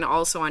Twitter and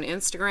also on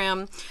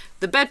Instagram.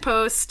 The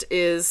Bedpost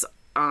is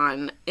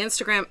on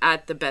Instagram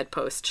at the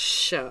Bedpost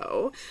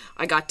Show.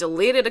 I got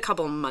deleted a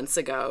couple months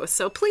ago,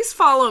 so please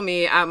follow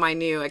me at my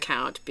new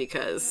account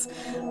because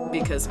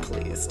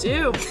please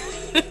do.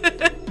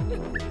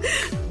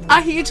 A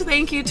huge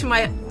thank you to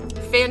my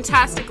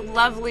fantastic,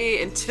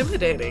 lovely,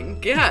 intimidating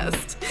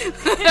guest,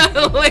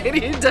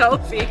 Lady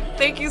Delphine.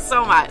 Thank you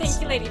so much.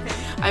 Thank you, Lady Pim.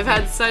 I've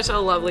had such a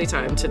lovely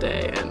time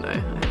today, and I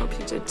hope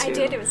you did too. I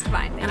did. It was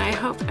fun. And I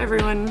hope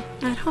everyone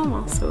at home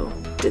also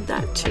did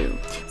that too.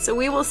 So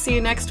we will see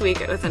you next week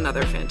with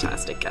another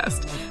fantastic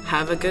guest.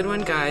 Have a good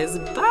one, guys.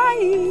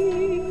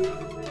 Bye.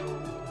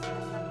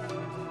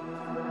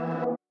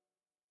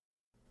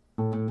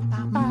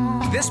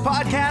 This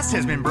podcast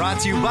has been brought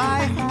to you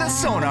by the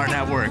Sonar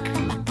Network.